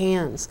hold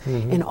hands,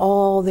 and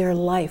all their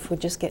life would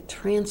just get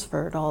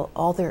transferred,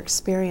 all their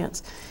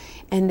experience.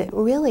 And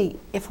really,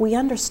 if we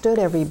understood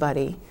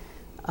everybody,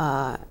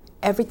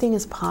 everything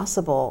is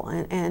possible.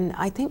 And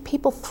I think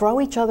people throw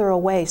each other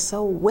away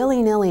so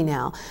willy-nilly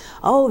now.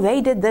 Oh,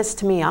 they did this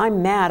to me,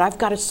 I'm mad, I've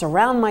got to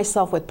surround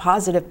myself with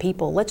positive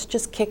people. Let's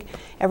just kick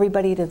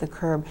everybody to the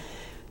curb.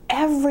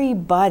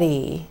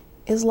 Everybody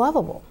is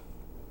lovable.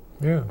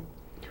 Yeah.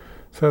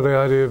 So the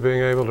idea of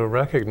being able to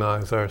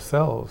recognize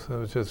ourselves,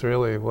 which is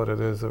really what it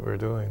is that we're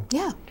doing.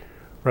 Yeah.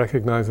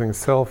 Recognizing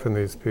self in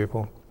these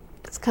people.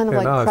 It's kind of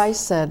like us.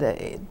 Christ said,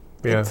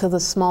 to the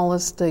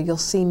smallest, you'll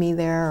see me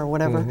there, or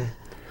whatever.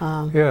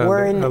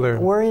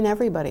 We're in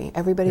everybody.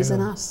 Everybody's in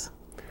us.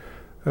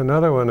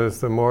 Another one is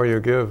the more you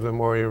give, the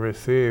more you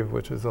receive,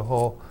 which is a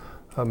whole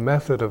a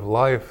method of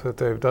life that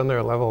they've done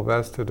their level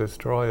best to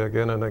destroy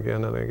again and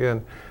again and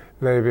again,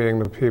 they being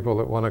the people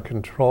that want to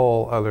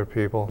control other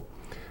people.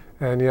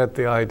 And yet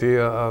the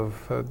idea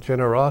of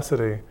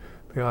generosity,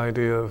 the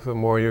idea of the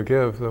more you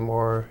give, the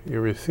more you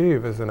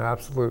receive, is an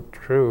absolute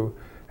true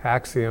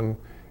axiom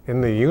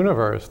in the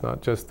universe,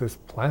 not just this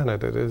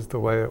planet. It is the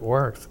way it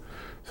works.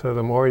 So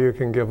the more you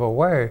can give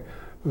away,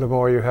 the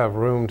more you have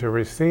room to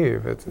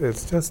receive.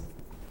 It's just,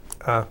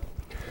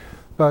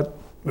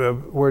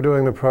 we're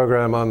doing the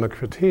program on the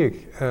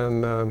critique,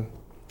 and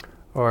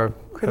or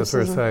as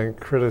we're saying,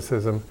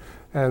 criticism.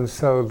 And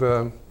so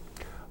the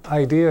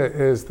idea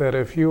is that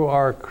if you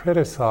are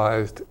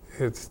criticized,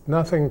 it's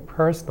nothing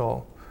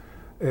personal.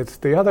 It's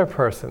the other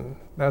person.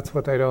 That's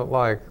what they don't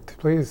like.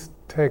 Please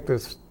take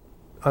this,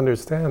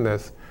 understand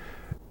this.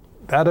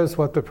 That is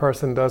what the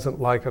person doesn't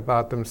like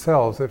about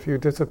themselves. If you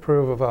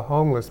disapprove of a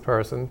homeless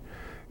person,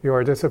 you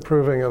are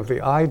disapproving of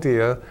the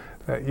idea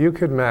that you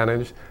could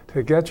manage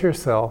to get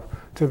yourself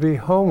to be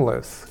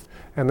homeless.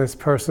 And this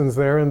person's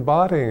there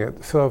embodying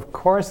it. So of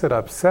course it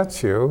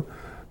upsets you,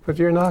 but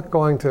you're not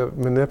going to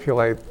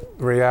manipulate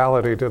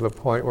reality to the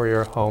point where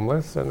you're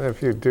homeless. And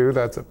if you do,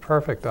 that's a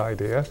perfect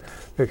idea,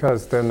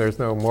 because then there's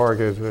no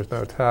mortgage, there's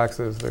no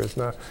taxes, there's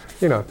no,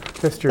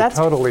 just you're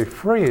totally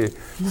free.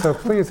 So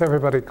please,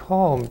 everybody,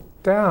 calm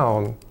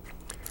down.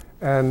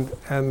 And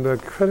the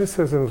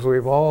criticisms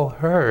we've all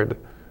heard,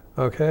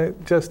 okay?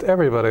 Just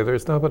everybody.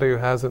 There's nobody who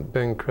hasn't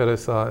been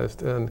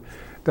criticized. And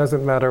it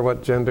doesn't matter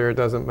what gender, it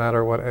doesn't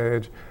matter what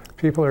age.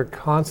 People are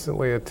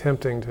constantly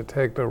attempting to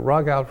take the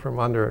rug out from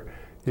under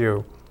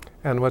you.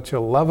 And what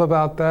you'll love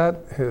about that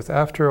is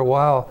after a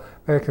while,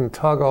 they can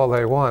tug all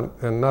they want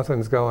and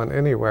nothing's going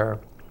anywhere.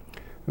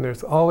 And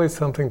there's always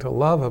something to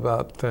love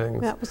about things.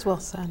 That was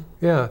well said.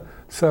 Yeah.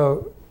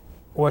 So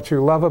what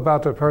you love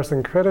about the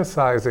person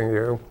criticizing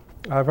you,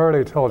 I've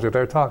already told you,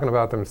 they're talking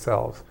about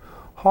themselves.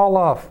 Haul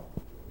off.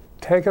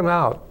 Take them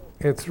out.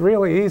 It's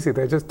really easy.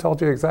 They just told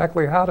you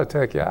exactly how to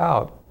take you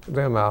out,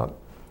 them out.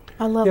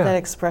 I love that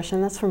expression.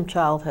 That's from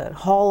childhood.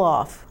 Haul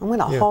off. I'm going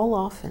to haul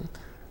off.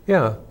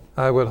 Yeah.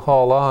 I would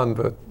haul on,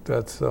 but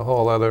that's a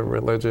whole other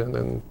religion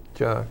and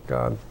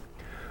God.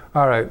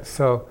 All right,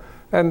 so,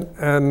 and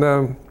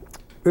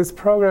this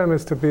program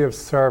is to be of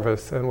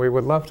service, and we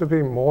would love to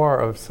be more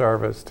of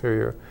service to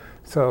you.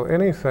 So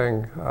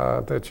anything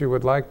that you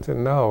would like to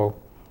know,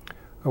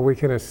 we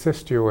can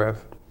assist you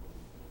with,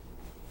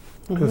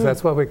 because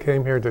that's what we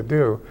came here to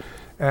do.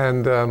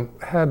 And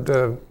had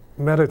a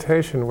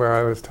meditation where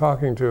I was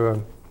talking to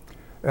an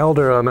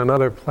elder on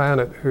another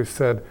planet who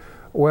said,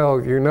 well,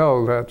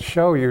 that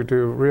show you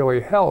do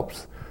really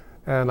helps.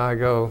 And I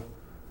go,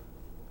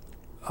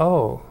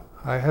 oh,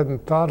 I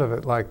hadn't thought of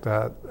it like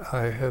that.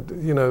 I had,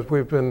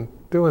 we've been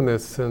doing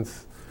this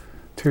since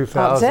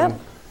 2000. Odd zip?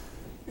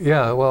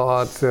 Yeah, well,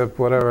 odd zip,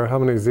 whatever, how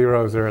many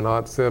zeros are in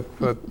odd zip.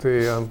 But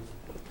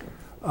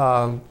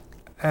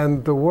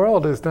and the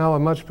world is now a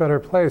much better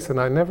place. And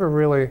I never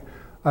really,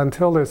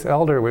 until this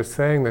elder was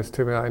saying this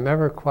to me, I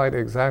never quite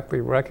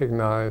exactly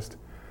recognized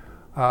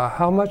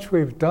how much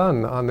we've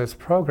done on this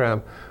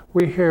program.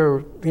 We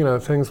hear,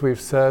 things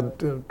we've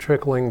said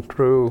trickling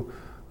through,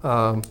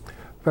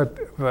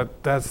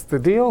 but that's the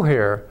deal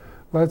here.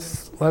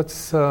 Let's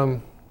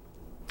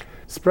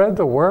spread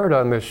the word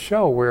on this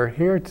show. We're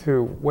here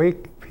to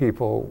wake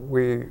people.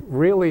 We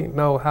really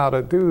know how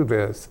to do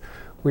this.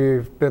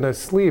 We've been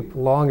asleep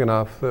long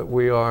enough that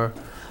we are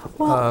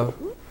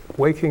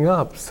waking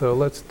up, so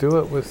let's do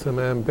it with some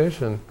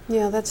ambition.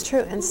 Yeah, that's true.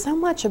 And so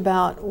much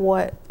about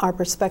what our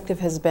perspective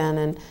has been,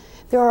 and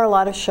there are a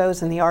lot of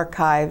shows in the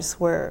archives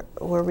where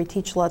we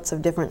teach lots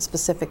of different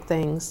specific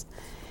things,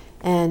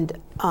 and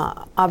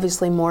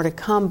obviously more to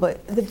come,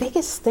 but the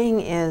biggest thing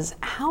is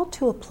how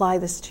to apply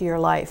this to your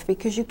life,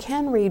 because you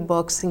can read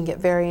books and get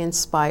very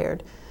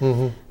inspired.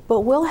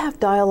 But we'll have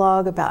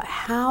dialogue about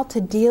how to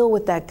deal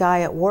with that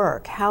guy at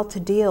work, how to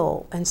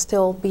deal and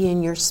still be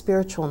in your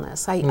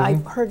spiritualness.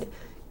 I've heard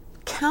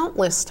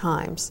countless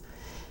times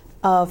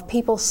of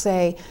people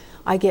say,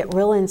 I get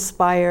real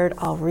inspired,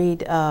 I'll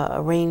read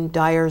Wayne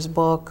Dyer's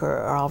book,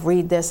 or I'll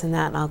read this and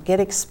that, and I'll get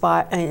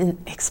inspired,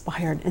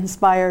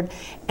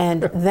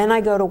 and then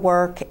I go to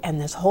work,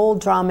 and this whole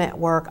drama at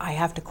work, I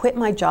have to quit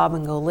my job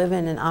and go live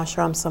in an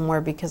ashram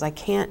somewhere because I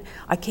can't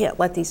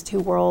let these two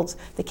worlds,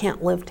 they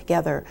can't live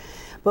together.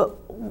 But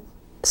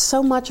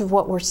so much of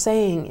what we're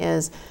saying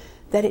is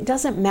that it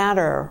doesn't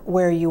matter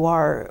where you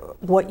are,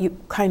 what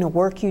kind of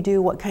work you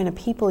do, what kind of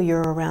people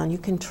you're around. You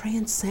can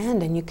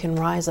transcend and you can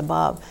rise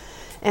above.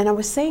 And I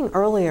was saying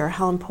earlier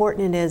how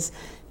important it is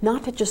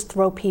not to just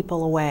throw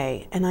people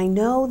away. And I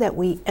know that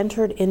we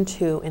entered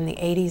into, in the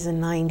 80s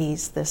and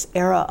 90s, this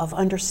era of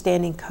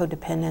understanding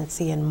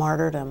codependency and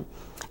martyrdom.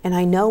 And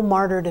I know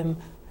martyrdom,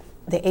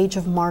 the age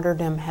of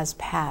martyrdom has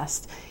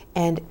passed.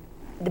 And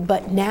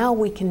but now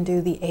we can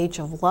do the age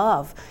of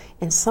love.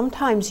 And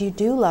sometimes you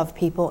do love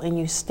people and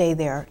you stay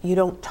there. You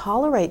don't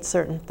tolerate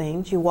certain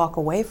things. You walk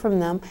away from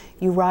them.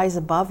 You rise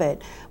above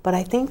it. But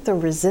I think the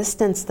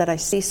resistance that I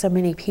see so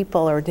many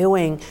people are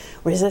doing,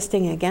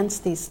 resisting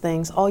against these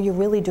things, all you're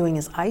really doing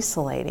is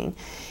isolating.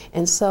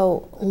 And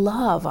so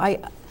love, I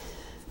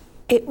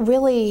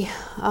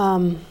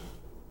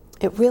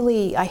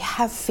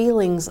have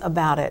feelings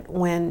about it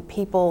when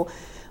people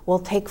will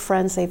take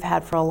friends they've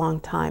had for a long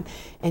time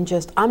and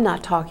just, I'm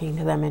not talking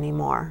to them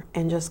anymore,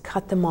 and just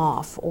cut them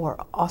off or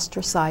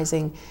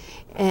ostracizing.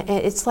 And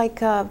it's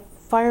like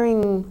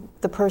firing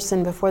the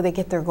person before they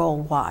get their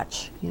gold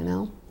watch, you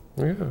know?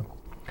 Yeah.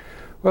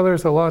 Well,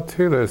 there's a lot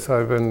to this.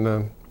 I've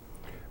been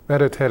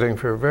meditating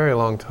for a very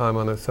long time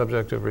on the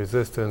subject of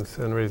resistance,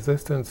 and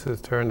resistance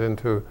has turned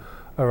into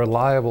a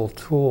reliable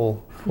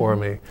tool for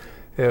me.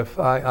 If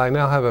I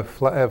now have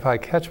if I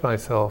catch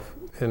myself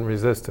in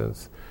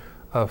resistance,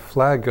 a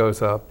flag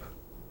goes up,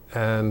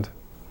 and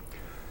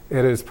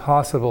it is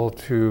possible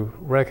to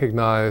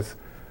recognize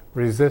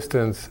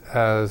resistance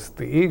as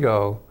the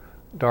ego,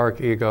 dark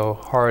ego,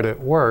 hard at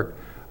work,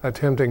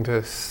 attempting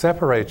to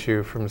separate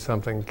you from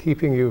something,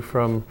 keeping you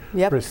from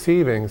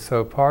receiving.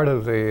 So part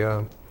of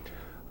the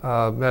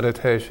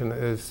meditation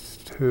is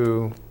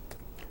to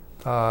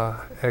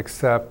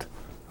accept,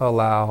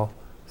 allow,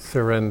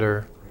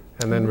 surrender,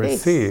 and then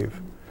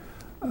receive,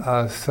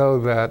 so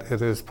that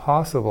it is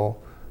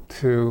possible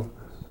to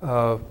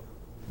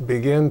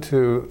begin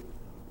to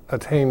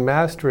attain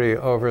mastery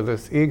over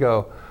this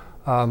ego.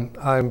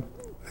 I'm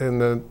in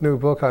the new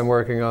book I'm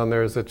working on,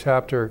 there's a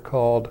chapter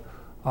called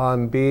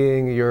On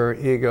Being Your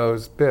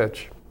Ego's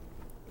Bitch.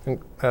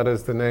 And that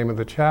is the name of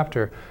the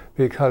chapter,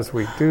 because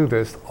we do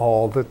this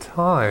all the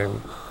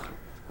time.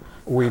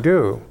 We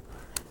do.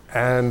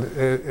 And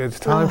it's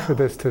time for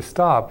this to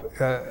stop.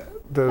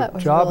 The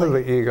job of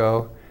the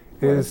ego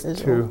is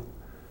to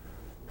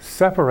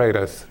separate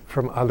us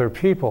from other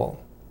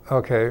people.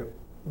 Okay,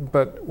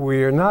 but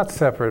we are not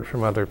separate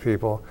from other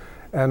people,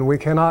 and we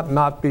cannot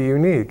not be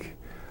unique.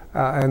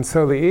 And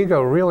so the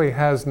ego really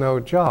has no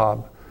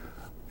job.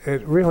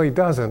 It really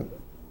doesn't.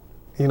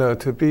 You know,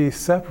 to be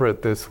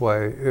separate this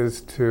way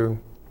is to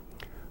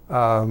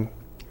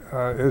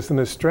is an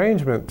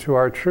estrangement to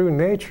our true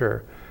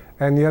nature.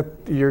 And yet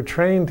you're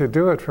trained to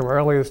do it from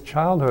earliest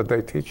childhood.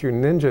 They teach you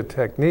ninja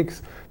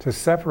techniques to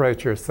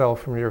separate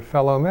yourself from your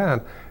fellow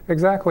man.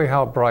 Exactly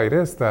how bright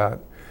is that?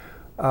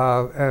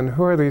 And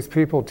who are these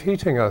people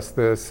teaching us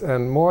this?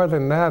 And more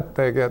than that,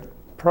 they get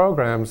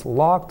programs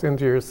locked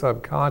into your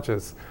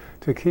subconscious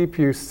to keep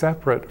you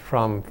separate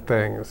from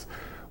things.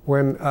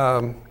 When,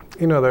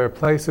 there are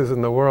places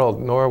in the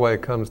world, Norway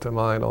comes to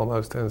mind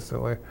almost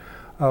instantly,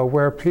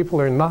 where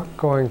people are not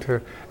going to,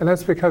 and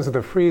that's because of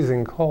the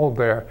freezing cold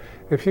there.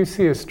 If you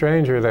see a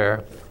stranger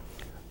there,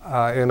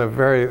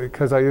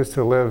 because I used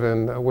to live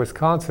in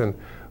Wisconsin,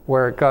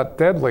 where it got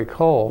deadly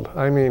cold.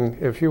 I mean,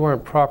 if you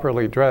weren't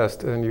properly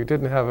dressed and you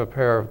didn't have a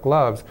pair of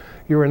gloves,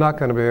 you were not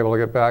going to be able to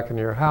get back in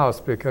your house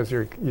because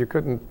you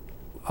couldn't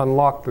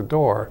unlock the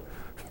door,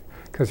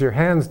 because your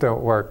hands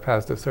don't work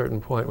past a certain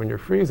point when you're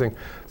freezing.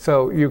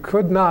 So you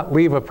could not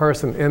leave a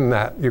person in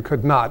that. You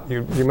could not.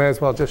 You may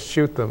as well just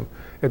shoot them.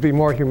 It'd be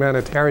more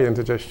humanitarian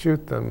to just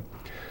shoot them.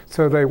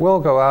 So they will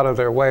go out of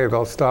their way.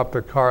 They'll stop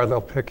the car.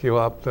 They'll pick you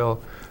up.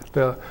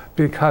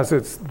 Because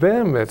it's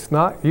them. It's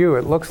not you.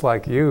 It looks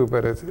like you,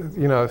 but it's,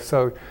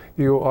 so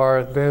you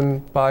are then,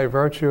 by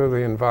virtue of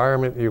the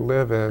environment you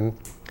live in,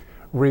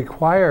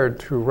 required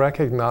to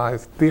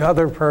recognize the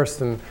other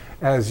person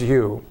as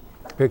you,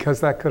 because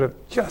that could have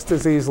just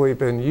as easily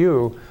been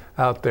you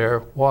out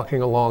there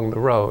walking along the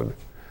road.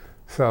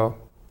 So,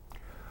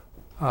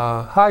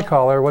 hi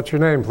caller, what's your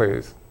name,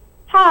 please?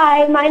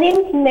 Hi, my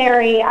name's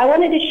Mary. I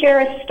wanted to share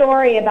a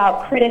story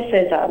about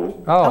criticism.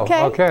 Oh,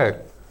 okay.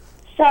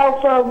 So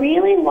for a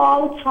really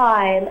long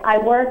time, I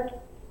worked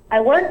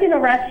in a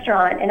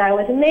restaurant, and I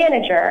was a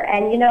manager,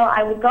 and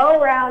I would go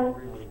around,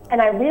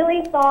 and I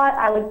really thought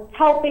I was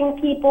helping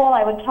people.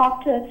 I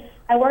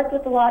worked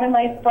with a lot of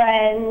my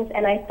friends,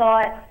 and I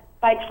thought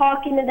by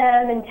talking to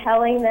them and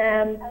telling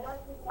them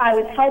I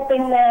was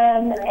helping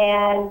them.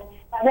 And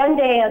one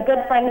day a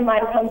good friend of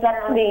mine comes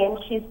up to me, and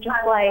she's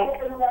like,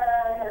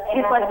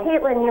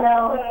 Caitlin,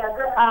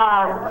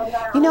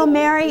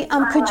 Mary,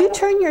 could you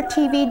turn your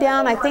TV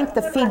down? I think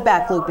the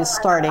feedback loop is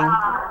starting.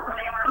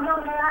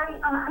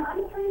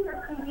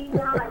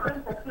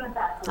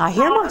 I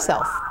hear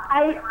myself.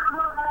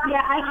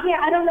 I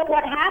can't. I don't know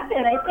what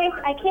happened.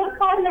 I can't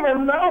find the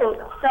remote.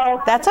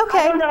 So that's okay.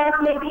 I don't know if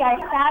maybe I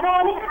sat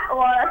on it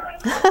or.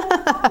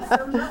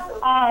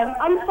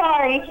 I'm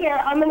sorry. Here,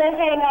 I'm gonna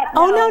hang up.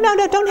 Oh no!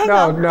 Don't hang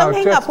up. Don't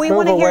hang up. We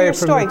want to hear your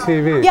story.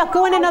 TV. Yeah,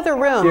 go in another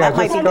room. Yeah, that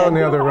might just be go good. in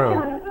the other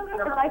room.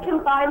 If I can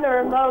find the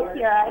remote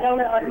here, I don't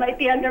know. It might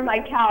be under my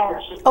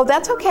couch. Oh,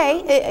 that's okay.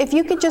 If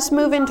you could just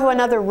move into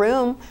another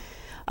room.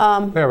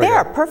 There we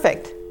go.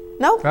 Perfect.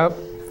 Nope. Yep.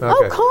 Okay.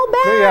 Oh, call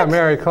back. Yeah,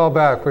 Mary, call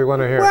back. We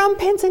want to hear. We're on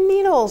Pins and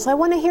Needles. I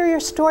want to hear your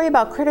story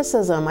about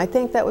criticism. I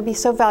think that would be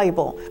so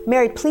valuable.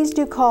 Mary, please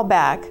do call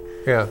back.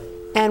 Yeah.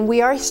 And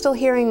we are still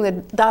hearing the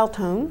dial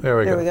tone. There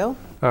we go.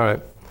 All right.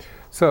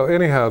 So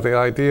anyhow, the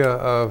idea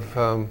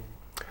of,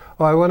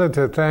 I wanted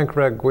to thank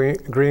Red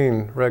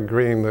Green,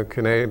 the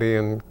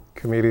Canadian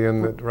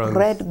comedian that runs...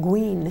 Red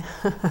Guin.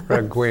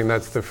 Red Guin,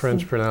 that's the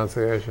French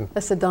pronunciation.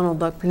 That's the Donald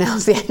Duck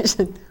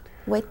pronunciation.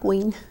 Red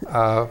Guin.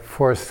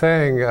 For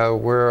saying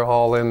we're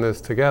all in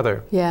this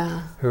together.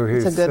 Yeah, who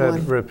he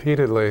said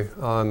repeatedly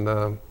on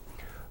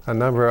a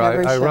number.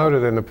 I wrote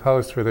it in a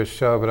post for this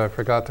show, but I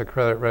forgot to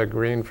credit Red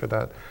Green for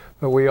that.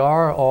 But we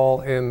are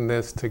all in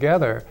this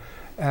together.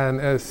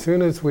 And as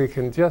soon as we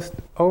can just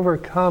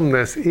overcome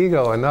this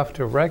ego enough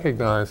to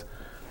recognize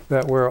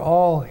that we're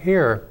all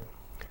here,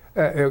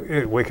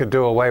 we could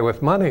do away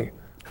with money.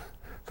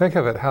 Think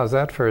of it, how's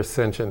that for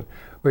ascension?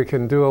 We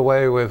can do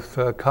away with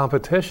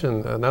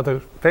competition. Another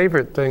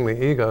favorite thing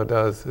the ego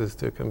does is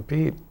to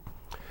compete.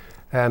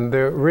 And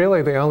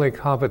really the only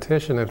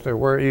competition, if there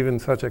were even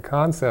such a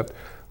concept,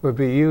 would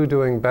be you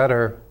doing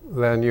better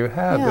than you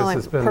had. Yeah, this like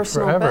has been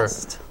personal forever.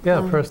 Best.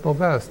 Yeah, personal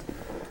best.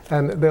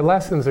 And the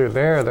lessons are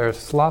there. They're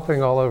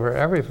slopping all over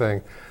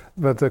everything.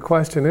 But the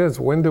question is,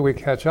 when do we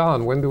catch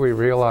on? When do we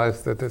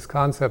realize that this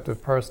concept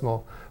of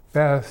personal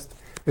best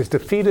is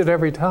defeated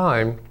every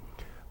time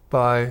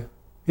by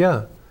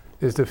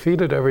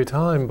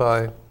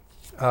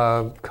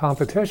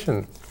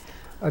competition?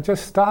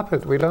 Just stop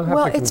it. We don't have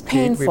to compete. It's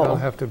painful. We don't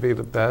have to be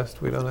the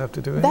best. We don't have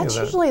to do any of that. That's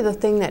usually the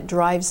thing that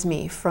drives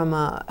me from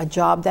a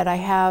job that I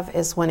have,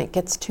 is when it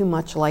gets too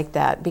much like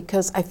that,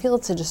 because I feel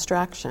it's a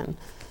distraction.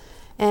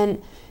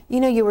 And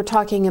you were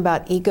talking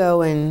about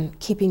ego and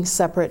keeping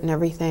separate and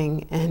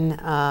everything, and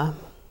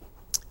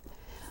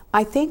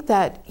I think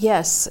that,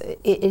 yes,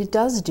 it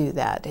does do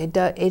that.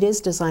 It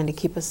is designed to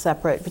keep us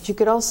separate, but you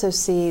could also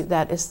see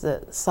that as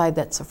the side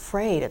that's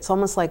afraid. It's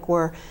almost like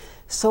we're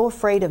so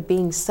afraid of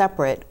being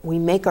separate, we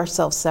make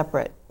ourselves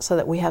separate so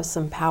that we have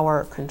some power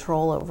or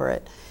control over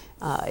it.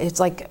 It's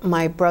like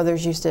my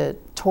brothers used to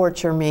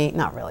torture me,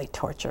 not really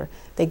torture.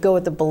 They'd go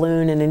with the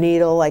balloon and a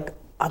needle, like,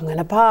 I'm going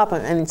to pop.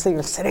 And so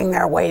you're sitting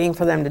there waiting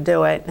for them to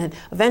do it. And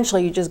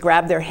eventually you just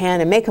grab their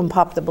hand and make them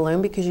pop the balloon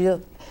because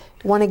you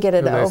want to get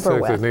it over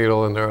with. They stick the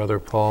needle in their other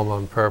palm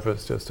on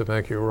purpose just to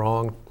make you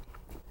wrong.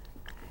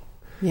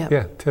 Yep.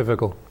 Yeah,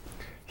 typical.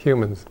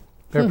 Humans.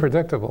 They're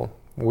predictable.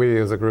 We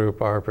as a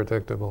group are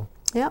predictable.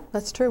 Yep,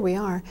 that's true, we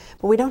are.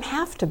 But we don't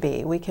have to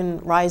be. We can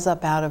rise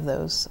up out of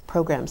those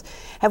programs.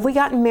 Have we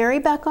gotten Mary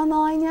back on the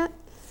line yet?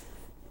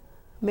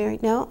 Mary,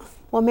 no?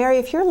 Well, Mary,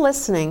 if you're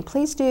listening,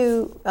 please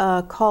do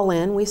call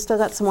in. We still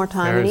got some more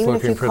time. Mary's and even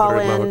if you call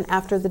in remote.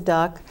 after the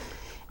duck,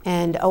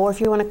 or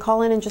if you want to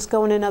call in and just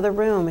go in another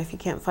room if you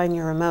can't find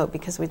your remote,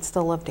 because we'd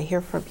still love to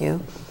hear from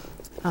you,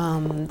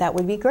 that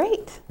would be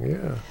great.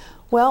 Yeah.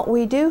 Well,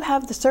 we do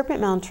have the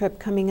Serpent Mound trip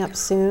coming up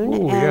soon,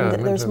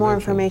 and there's more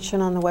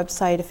information on the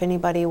website if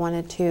anybody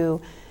wanted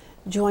to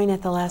join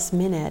at the last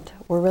minute.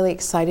 We're really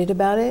excited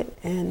about it,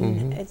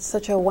 and it's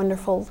such a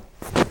wonderful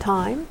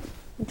time.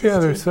 Yeah,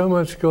 there's so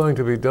much going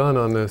to be done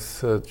on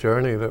this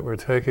journey that we're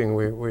taking.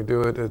 We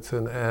do it, it's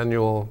an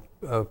annual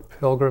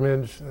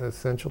pilgrimage,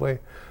 essentially,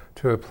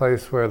 to a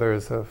place where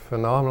there's a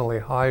phenomenally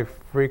high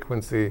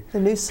frequency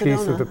piece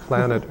of the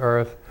planet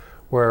Earth,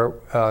 where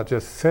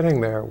just sitting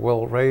there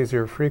will raise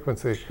your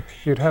frequency.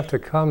 You'd have to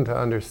come to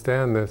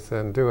understand this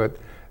and do it.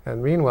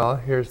 And meanwhile,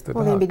 here's the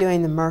We're going to be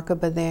doing the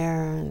Merkaba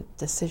there, and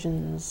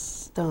decision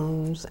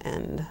stones,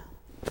 and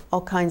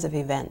all kinds of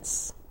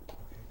events.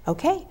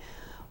 Okay.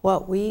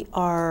 Well, we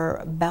are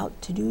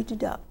about to do the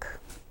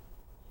duck.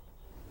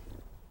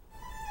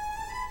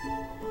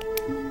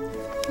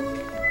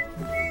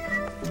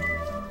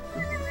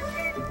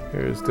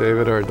 Here's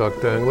David, our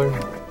duck dangler.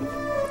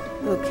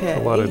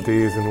 Okay. A lot of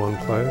D's in one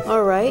place.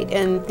 All right,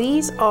 and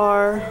these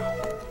are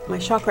my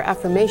chakra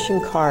affirmation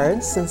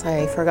cards, since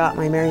I forgot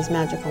my Mary's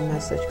Magical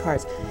Message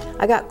cards.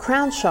 I got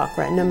crown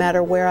chakra. No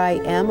matter where I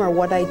am or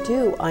what I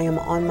do, I am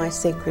on my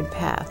sacred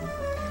path.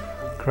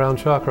 Crown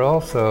chakra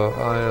also,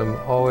 I am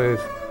always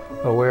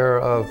aware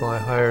of my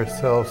higher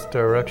self's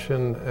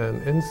direction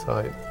and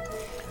insight.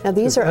 Now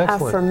these are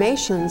excellent.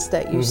 Affirmations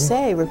that you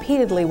say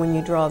repeatedly when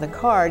you draw the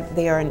card.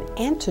 They are an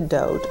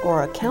antidote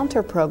or a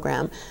counter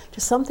program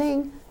to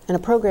something in a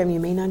program you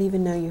may not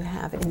even know you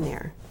have in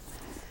there.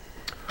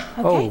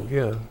 Okay. Oh,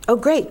 yeah. Oh,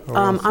 great.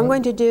 I'm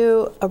going to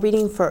do a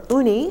reading for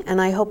Uni,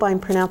 and I hope I'm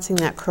pronouncing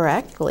that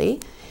correctly.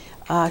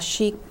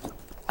 She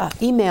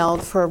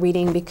emailed for a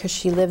reading because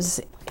she lives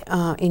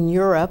in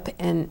Europe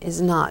and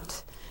is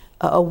not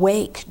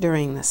awake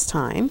during this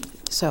time.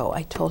 So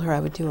I told her I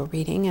would do a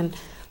reading, and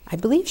I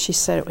believe she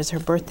said it was her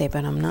birthday,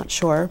 but I'm not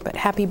sure. But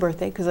happy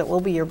birthday, because it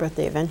will be your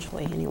birthday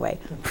eventually anyway.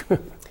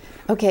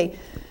 Okay,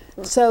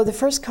 so the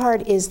first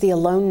card is the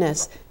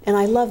aloneness, and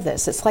I love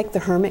this. It's like the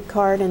hermit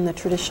card in the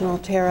traditional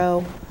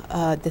tarot.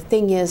 The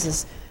thing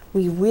is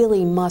we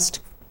really must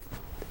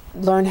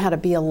learn how to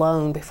be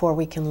alone before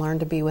we can learn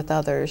to be with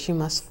others. You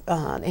must,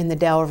 in the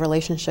Tao of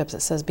Relationships, it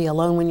says be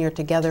alone when you're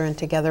together and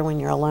together when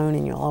you're alone,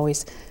 and you'll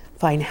always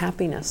find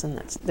happiness, and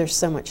there's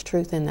so much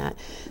truth in that.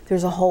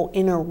 There's a whole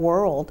inner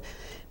world,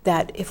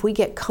 that if we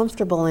get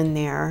comfortable in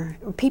there,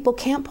 people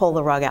can't pull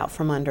the rug out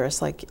from under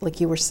us,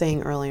 like you were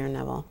saying earlier,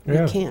 Neville.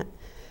 Yeah. You can't.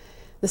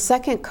 The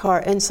second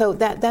card, and so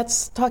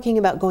that's talking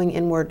about going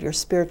inward, your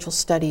spiritual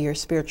study, your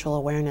spiritual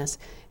awareness.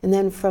 And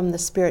then from the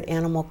spirit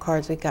animal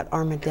cards, we've got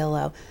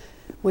armadillo,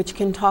 which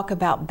can talk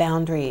about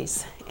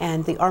boundaries.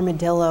 And the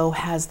armadillo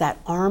has that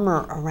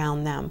armor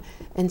around them.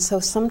 And so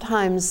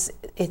sometimes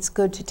it's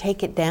good to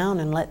take it down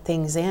and let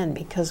things in,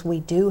 because we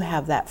do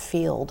have that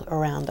field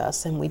around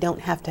us, and we don't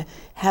have to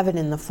have it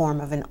in the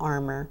form of an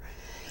armor.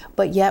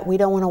 But yet we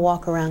don't want to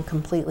walk around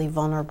completely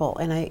vulnerable.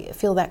 And I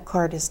feel that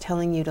card is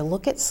telling you to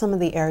look at some of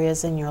the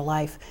areas in your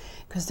life,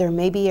 because there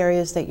may be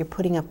areas that you're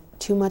putting up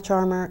too much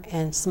armor,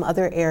 and some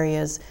other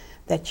areas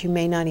that you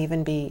may not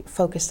even be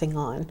focusing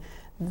on,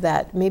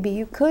 that maybe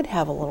you could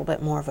have a little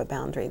bit more of a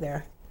boundary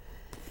there.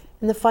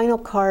 And the final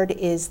card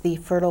is the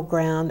fertile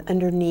ground.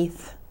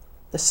 Underneath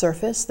the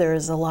surface, there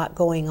is a lot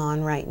going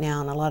on right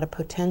now, and a lot of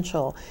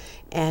potential,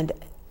 and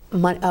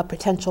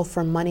potential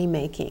for money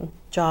making,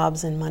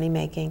 jobs and money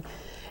making.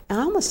 And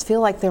I almost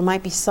feel like there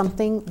might be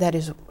something that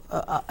is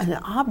an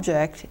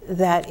object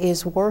that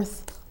is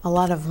worth a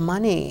lot of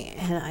money.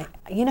 And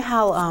you know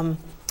how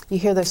you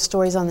hear those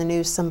stories on the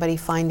news, somebody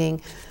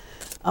finding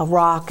a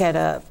rock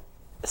at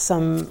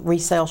some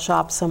resale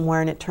shop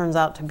somewhere, and it turns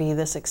out to be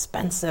this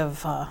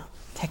expensive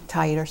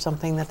Tektite or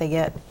something that they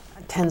get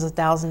tens of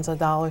thousands of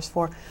dollars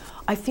for.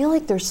 I feel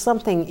like there's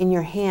something in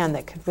your hand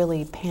that could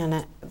really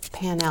pan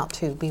out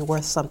to be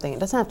worth something. It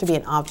doesn't have to be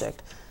an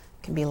object.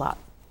 It can be a lot.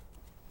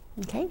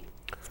 Okay?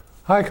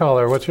 Hi,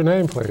 caller. What's your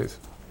name, please?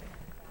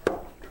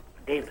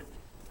 David.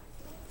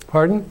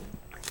 Pardon?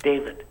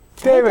 David.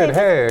 David,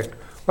 hey.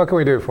 What can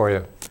we do for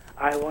you?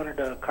 I wanted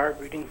a card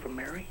reading from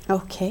Mary.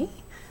 Okay.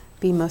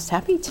 Be most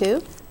happy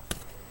to.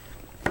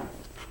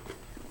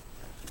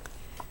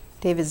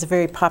 David's a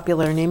very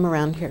popular name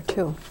around here,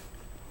 too.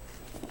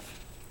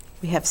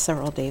 We have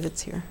several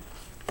Davids here.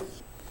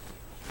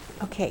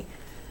 Okay.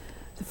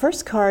 The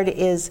first card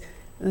is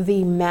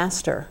the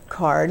Master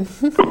card.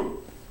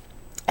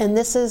 And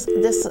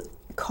this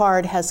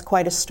card has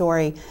quite a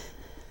story.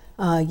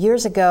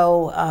 Years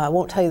ago, I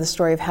won't tell you the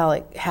story of how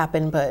it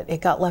happened, but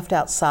it got left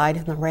outside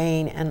in the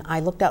rain, and I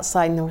looked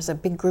outside and there was a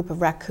big group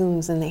of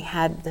raccoons, and they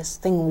had this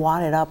thing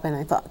wadded up, and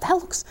I thought, that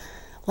looks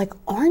like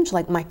orange,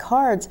 like my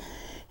cards.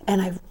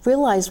 And I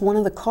realized one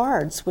of the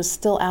cards was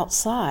still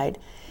outside,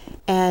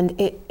 and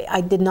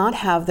I did not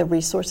have the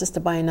resources to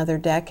buy another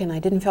deck, and I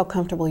didn't feel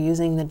comfortable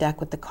using the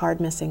deck with the card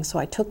missing, so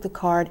I took the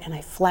card and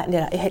I flattened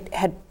it. It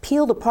had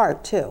peeled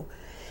apart too.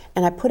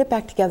 And I put it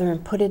back together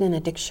and put it in a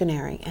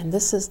dictionary. And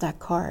this is that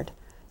card.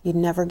 You'd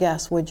never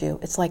guess, would you?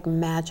 It's like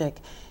magic.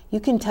 You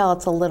can tell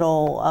it's a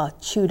little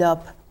chewed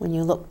up when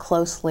you look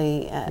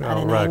closely at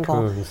an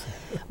angle.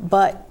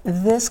 But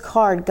this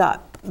card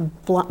got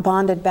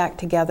bonded back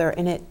together,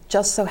 and it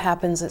just so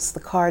happens it's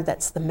the card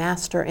that's the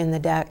master in the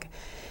deck.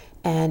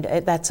 And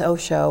that's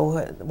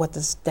Osho, what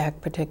this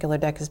particular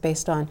deck is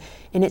based on.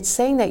 And it's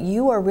saying that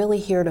you are really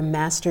here to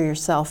master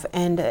yourself.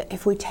 And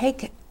if we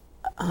take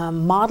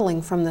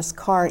modeling from this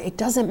card, it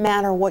doesn't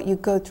matter what you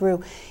go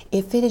through.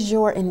 If it is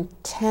your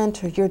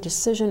intent or your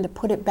decision to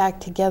put it back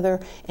together,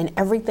 and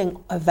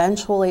everything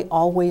eventually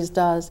always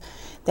does,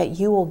 that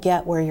you will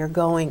get where you're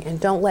going.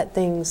 And don't let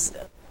things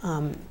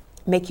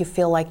make you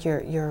feel like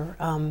you're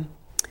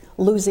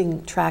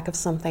losing track of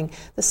something.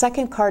 The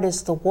second card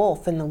is the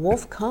wolf, and the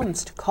wolf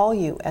comes to call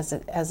you as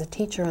a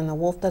teacher, and the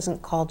wolf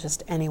doesn't call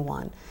just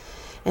anyone.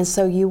 And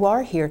so you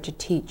are here to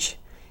teach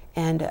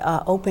and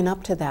open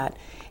up to that.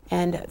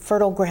 And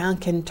fertile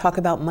ground can talk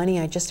about money.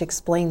 I just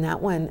explained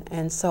that one.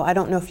 And so I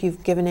don't know if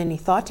you've given any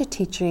thought to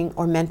teaching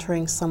or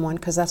mentoring someone,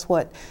 because that's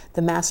what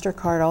the Master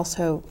card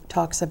also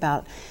talks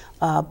about.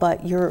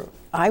 But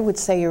I would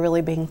say you're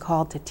really being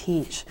called to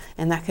teach.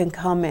 And that can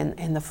come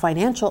in the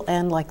financial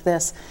end like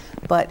this,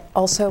 but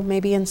also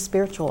maybe in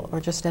spiritual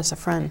or just as a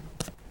friend.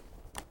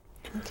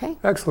 Okay.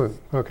 Excellent.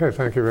 Okay,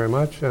 thank you very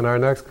much. And our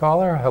next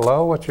caller,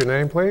 hello, what's your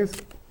name, please?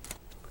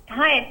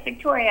 Hi, it's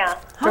Victoria.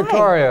 Hi.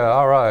 Victoria,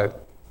 all right.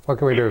 What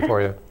can we do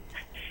for you?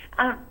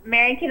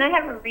 Mary, can I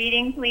have a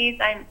reading, please?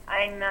 I'm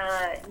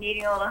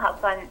needing a little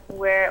help on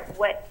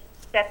what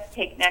steps to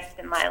take next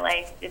in my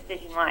life,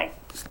 decision-wise.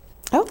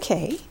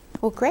 Okay.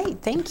 Well,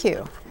 great. Thank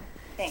you.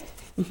 Thanks.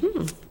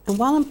 Mm-hmm. And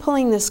while I'm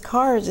pulling this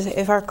card,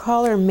 if our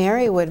caller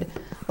Mary would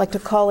like to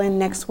call in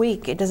next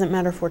week, it doesn't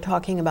matter if we're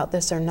talking about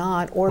this or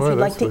not, or if you'd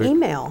like to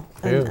email.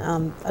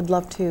 And, I'd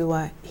love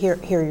to hear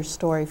your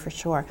story for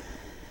sure.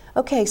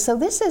 Okay, so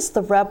this is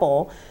the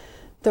rebel.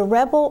 The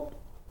rebel.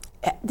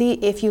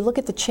 If you look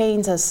at the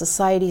chains as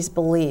society's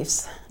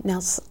beliefs,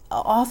 now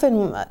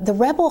often the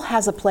rebel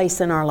has a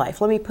place in our life.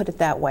 Let me put it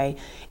that way.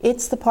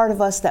 It's the part of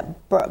us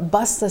that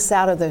busts us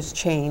out of those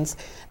chains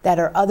that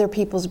are other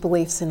people's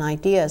beliefs and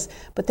ideas.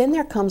 But then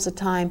there comes a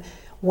time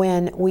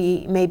when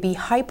we may be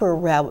hyper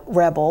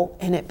rebel,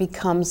 and it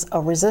becomes a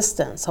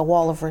resistance, a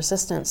wall of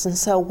resistance. And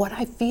so what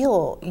I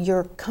feel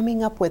you're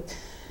coming up with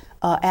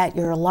at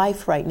your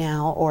life right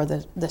now, or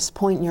this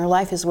point in your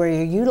life, is where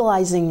you're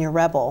utilizing your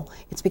rebel.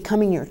 It's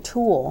becoming your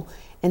tool,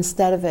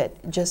 instead of it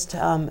just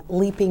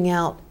leaping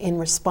out in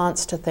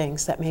response to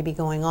things that may be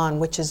going on,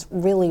 which is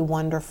really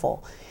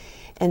wonderful.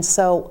 And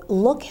so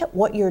look at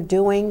what you're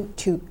doing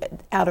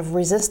out of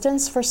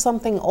resistance for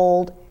something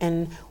old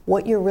and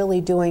what you're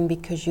really doing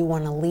because you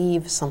want to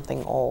leave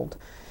something old.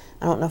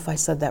 I don't know if I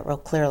said that real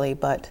clearly,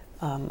 but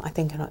I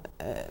think,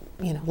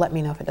 let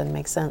me know if it doesn't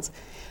make sense.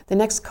 The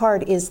next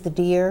card is the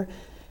deer,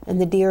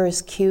 and the deer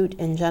is cute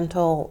and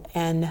gentle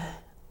and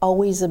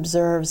always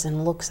observes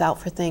and looks out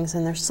for things.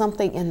 And there's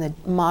something in the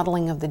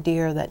modeling of the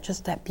deer that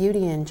just that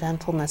beauty and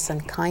gentleness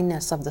and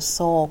kindness of the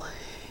soul.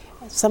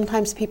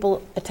 Sometimes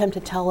people attempt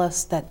to tell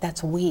us that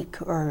that's weak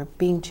or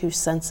being too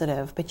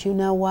sensitive, but you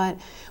know what?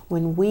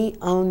 When we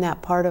own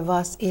that part of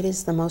us, it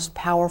is the most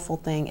powerful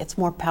thing. It's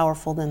more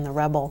powerful than the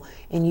rebel,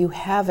 and you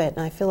have it,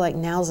 and I feel like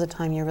now's the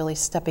time you're really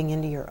stepping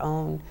into your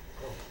own.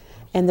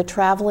 And the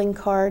traveling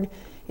card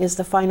is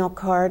the final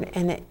card,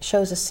 and it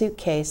shows a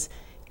suitcase,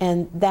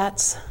 and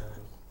that's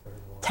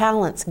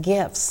talents,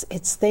 gifts,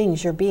 it's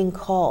things. You're being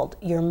called,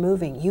 you're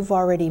moving, you've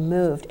already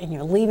moved, and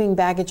you're leaving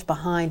baggage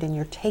behind, and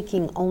you're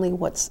taking only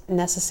what's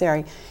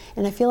necessary.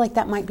 And I feel like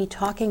that might be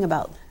talking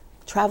about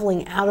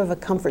traveling out of a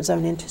comfort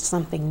zone into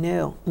something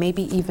new,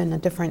 maybe even a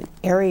different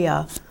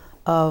area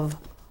of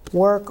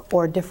work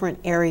or a different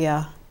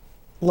area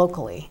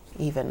locally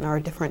even, or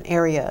a different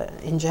area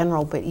in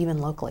general, but even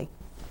locally.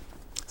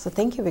 So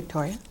thank you,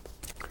 Victoria.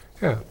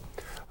 Yeah.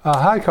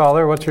 Hi,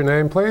 caller. What's your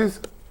name, please?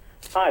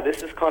 Hi,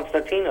 this is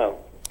Constantino.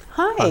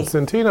 Hi.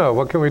 Constantino,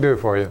 what can we do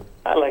for you?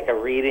 I like a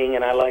reading,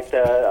 and I like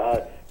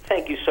to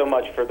thank you so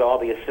much for all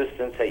the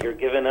assistance that you're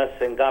giving us,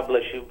 and God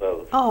bless you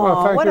both. Oh,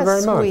 well, thank what you a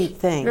very sweet much.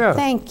 thing. Yeah.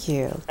 Thank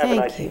you. Have a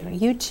Thank nice you. evening.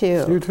 You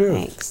too. You too.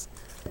 Thanks.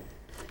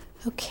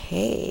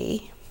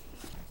 Okay.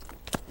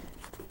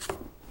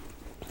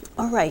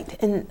 All right.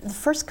 And the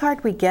first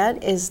card we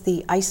get is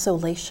the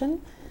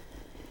isolation.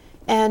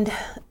 And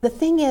the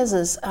thing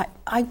is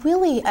I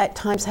really at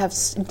times have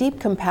deep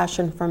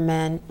compassion for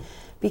men,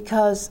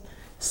 because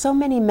so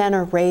many men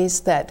are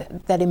raised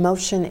that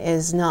emotion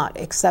is not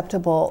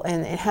acceptable,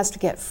 and it has to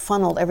get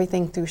funneled,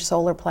 everything through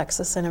solar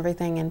plexus and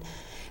everything. And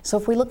so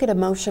if we look at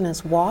emotion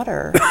as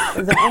water,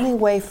 the only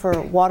way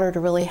for water to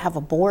really have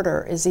a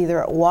border is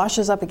either it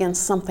washes up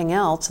against something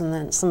else and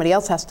then somebody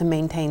else has to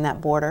maintain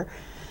that border,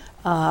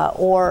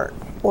 or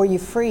you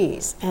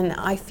freeze. And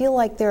I feel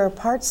like there are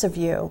parts of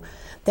you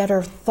that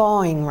are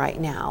thawing right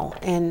now,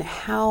 and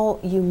how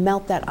you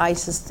melt that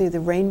ice is through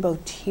the rainbow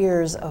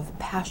tears of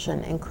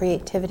passion and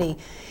creativity.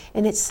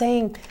 And it's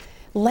saying,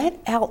 let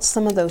out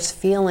some of those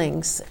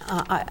feelings.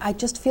 I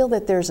just feel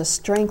that there's a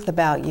strength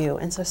about you,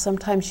 and so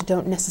sometimes you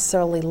don't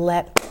necessarily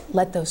let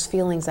those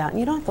feelings out. And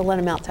you don't have to let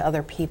them out to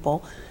other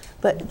people,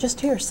 but just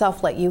to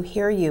yourself, let you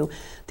hear you.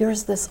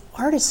 There's this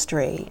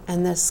artistry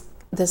and this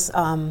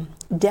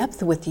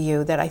depth with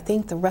you that I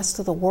think the rest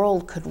of the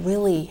world could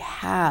really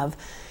have.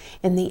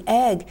 And the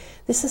egg,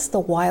 this is the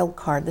wild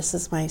card. This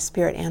is my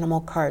spirit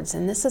animal cards.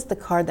 And this is the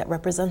card that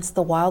represents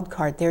the wild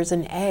card. There's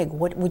an egg.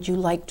 What would you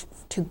like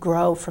to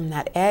grow from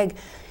that egg?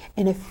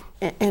 And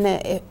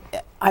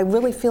I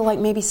really feel like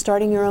maybe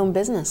starting your own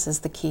business is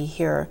the key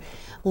here.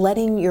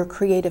 Letting your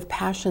creative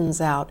passions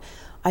out.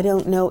 I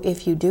don't know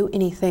if you do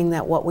anything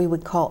that what we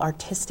would call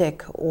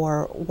artistic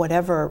or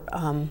whatever.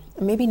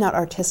 Maybe not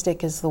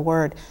artistic is the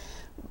word.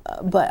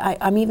 But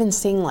I'm even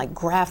seeing like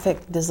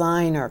graphic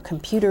design or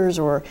computers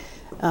or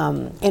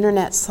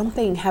internet,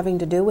 something having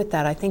to do with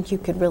that. I think you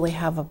could really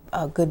have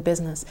a good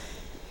business.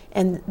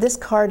 And this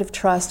card of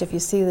trust, if you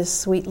see this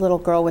sweet little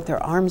girl with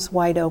her arms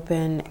wide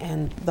open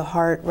and the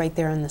heart right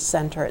there in the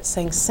center, it's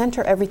saying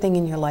center everything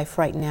in your life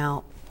right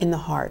now in the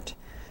heart,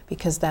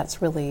 because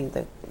that's really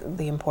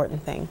the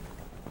important thing.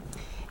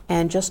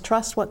 And just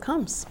trust what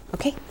comes.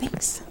 Okay,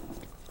 thanks.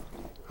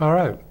 All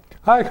right.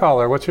 Hi,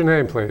 caller. What's your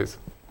name, please?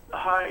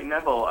 Hi,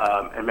 Neville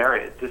and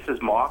Mary. This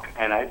is Mark,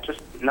 and I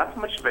just, not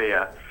so much of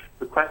a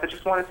request, I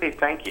just want to say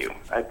thank you.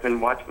 I've been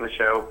watching the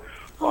show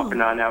off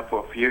and on now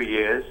for a few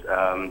years,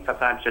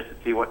 sometimes just to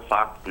see what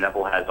socks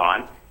Neville has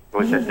on. He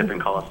always has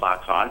different color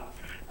socks on.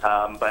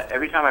 But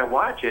every time I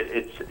watch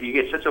it, you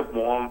get such a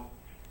warm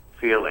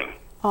feeling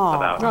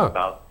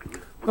about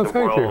the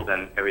world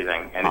and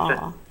everything. And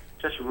it's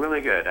just really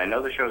good. I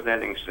know the show's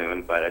ending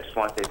soon, but I just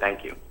want to say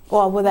thank you.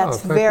 Well,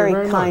 that's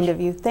very kind much. of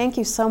you. Thank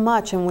you so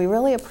much, and we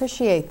really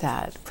appreciate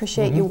that.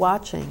 Appreciate you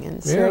watching, and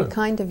it's very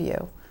kind of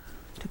you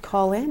to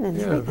call in and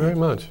everything. Very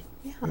much.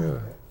 Yeah.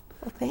 Well,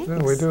 thanks.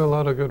 Yeah, we do a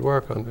lot of good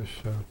work on this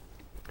show.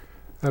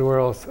 And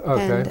we're also,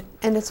 okay.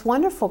 And it's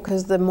wonderful,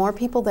 because the more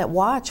people that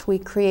watch, we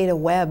create a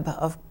web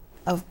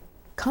of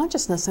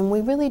consciousness, and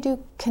we really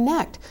do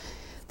connect.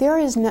 There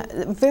is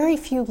very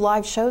few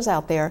live shows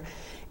out there,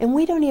 and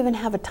we don't even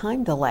have a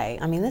time delay.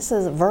 I mean, this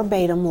is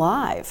verbatim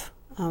live.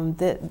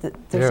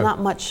 There's not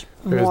much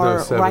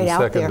more right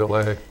out there.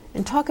 Delay.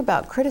 And talk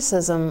about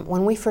criticism.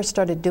 When we first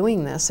started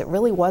doing this, it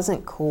really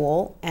wasn't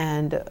cool,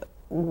 and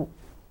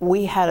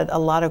we had a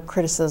lot of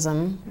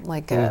criticism,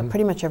 like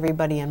pretty much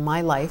everybody in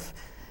my life.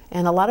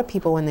 And a lot of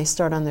people, when they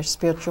start on their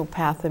spiritual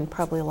path, and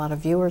probably a lot of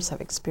viewers have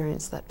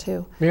experienced that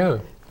too. Yeah.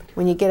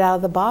 when you get out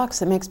of the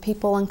box, it makes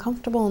people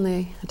uncomfortable and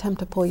they attempt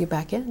to pull you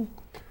back in.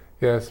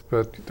 Yes,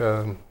 but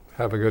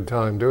have a good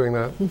time doing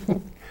that.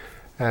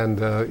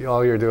 And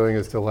all you're doing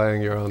is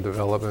delaying your own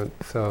development.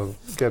 So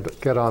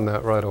get on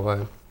that right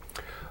away.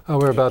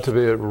 We're about to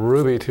be at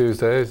Ruby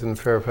Tuesdays in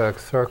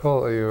Fairfax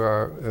Circle. You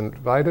are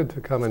invited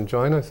to come and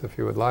join us if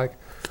you would like.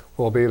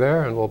 We'll be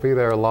there, and we'll be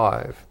there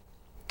live.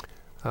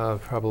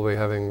 Probably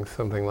having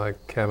something like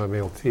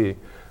chamomile tea.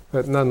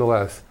 But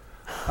nonetheless,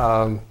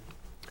 let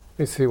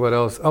me see what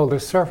else. Oh, the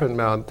Serpent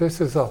Mount.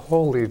 This is a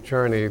holy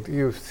journey.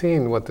 You've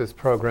seen what this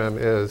program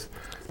is.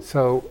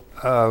 So,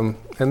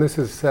 and this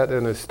is set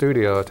in a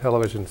studio, a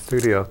television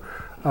studio.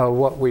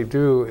 What we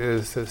do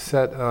is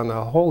set on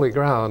a holy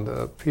ground,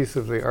 a piece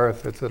of the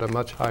earth that's at a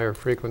much higher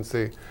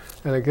frequency,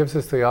 and it gives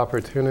us the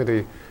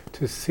opportunity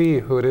to see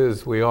who it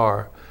is we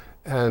are.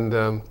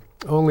 And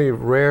only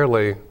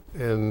rarely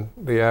in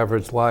the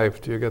average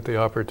life do you get the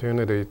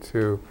opportunity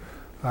to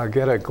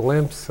get a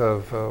glimpse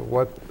of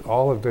what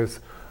all of this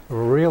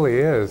really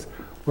is.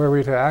 Were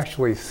we to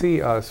actually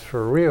see us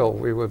for real,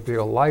 we would be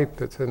a light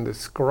that's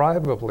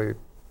indescribably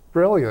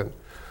brilliant.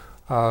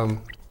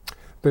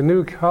 The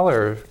new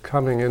color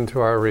coming into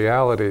our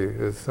reality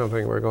is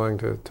something we're going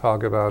to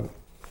talk about.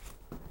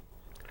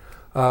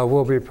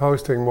 We'll be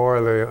posting more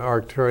of the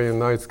Arcturian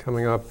Nights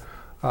coming up.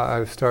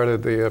 I've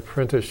started the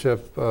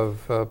apprenticeship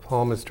of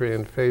palmistry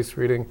and face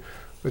reading,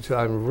 which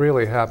I'm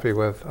really happy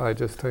with. I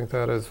just think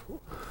that is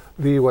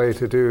the way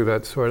to do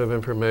that sort of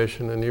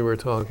information. And you were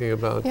talking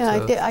about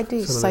I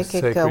do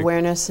psychic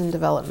awareness and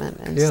development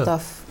and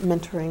stuff,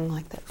 mentoring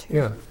like that too.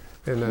 Yeah,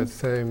 in that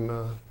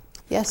same...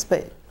 Yes,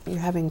 but you're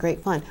having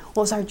great fun.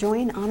 Well, it's our joy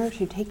and honor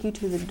to take you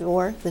to the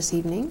door this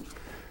evening.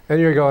 And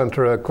you're going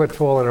through it. Quit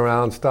fooling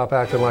around. Stop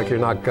acting like you're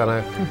not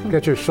gonna.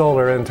 Get your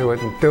shoulder into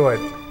it and do it.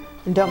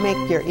 And don't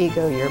make your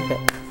ego your bit.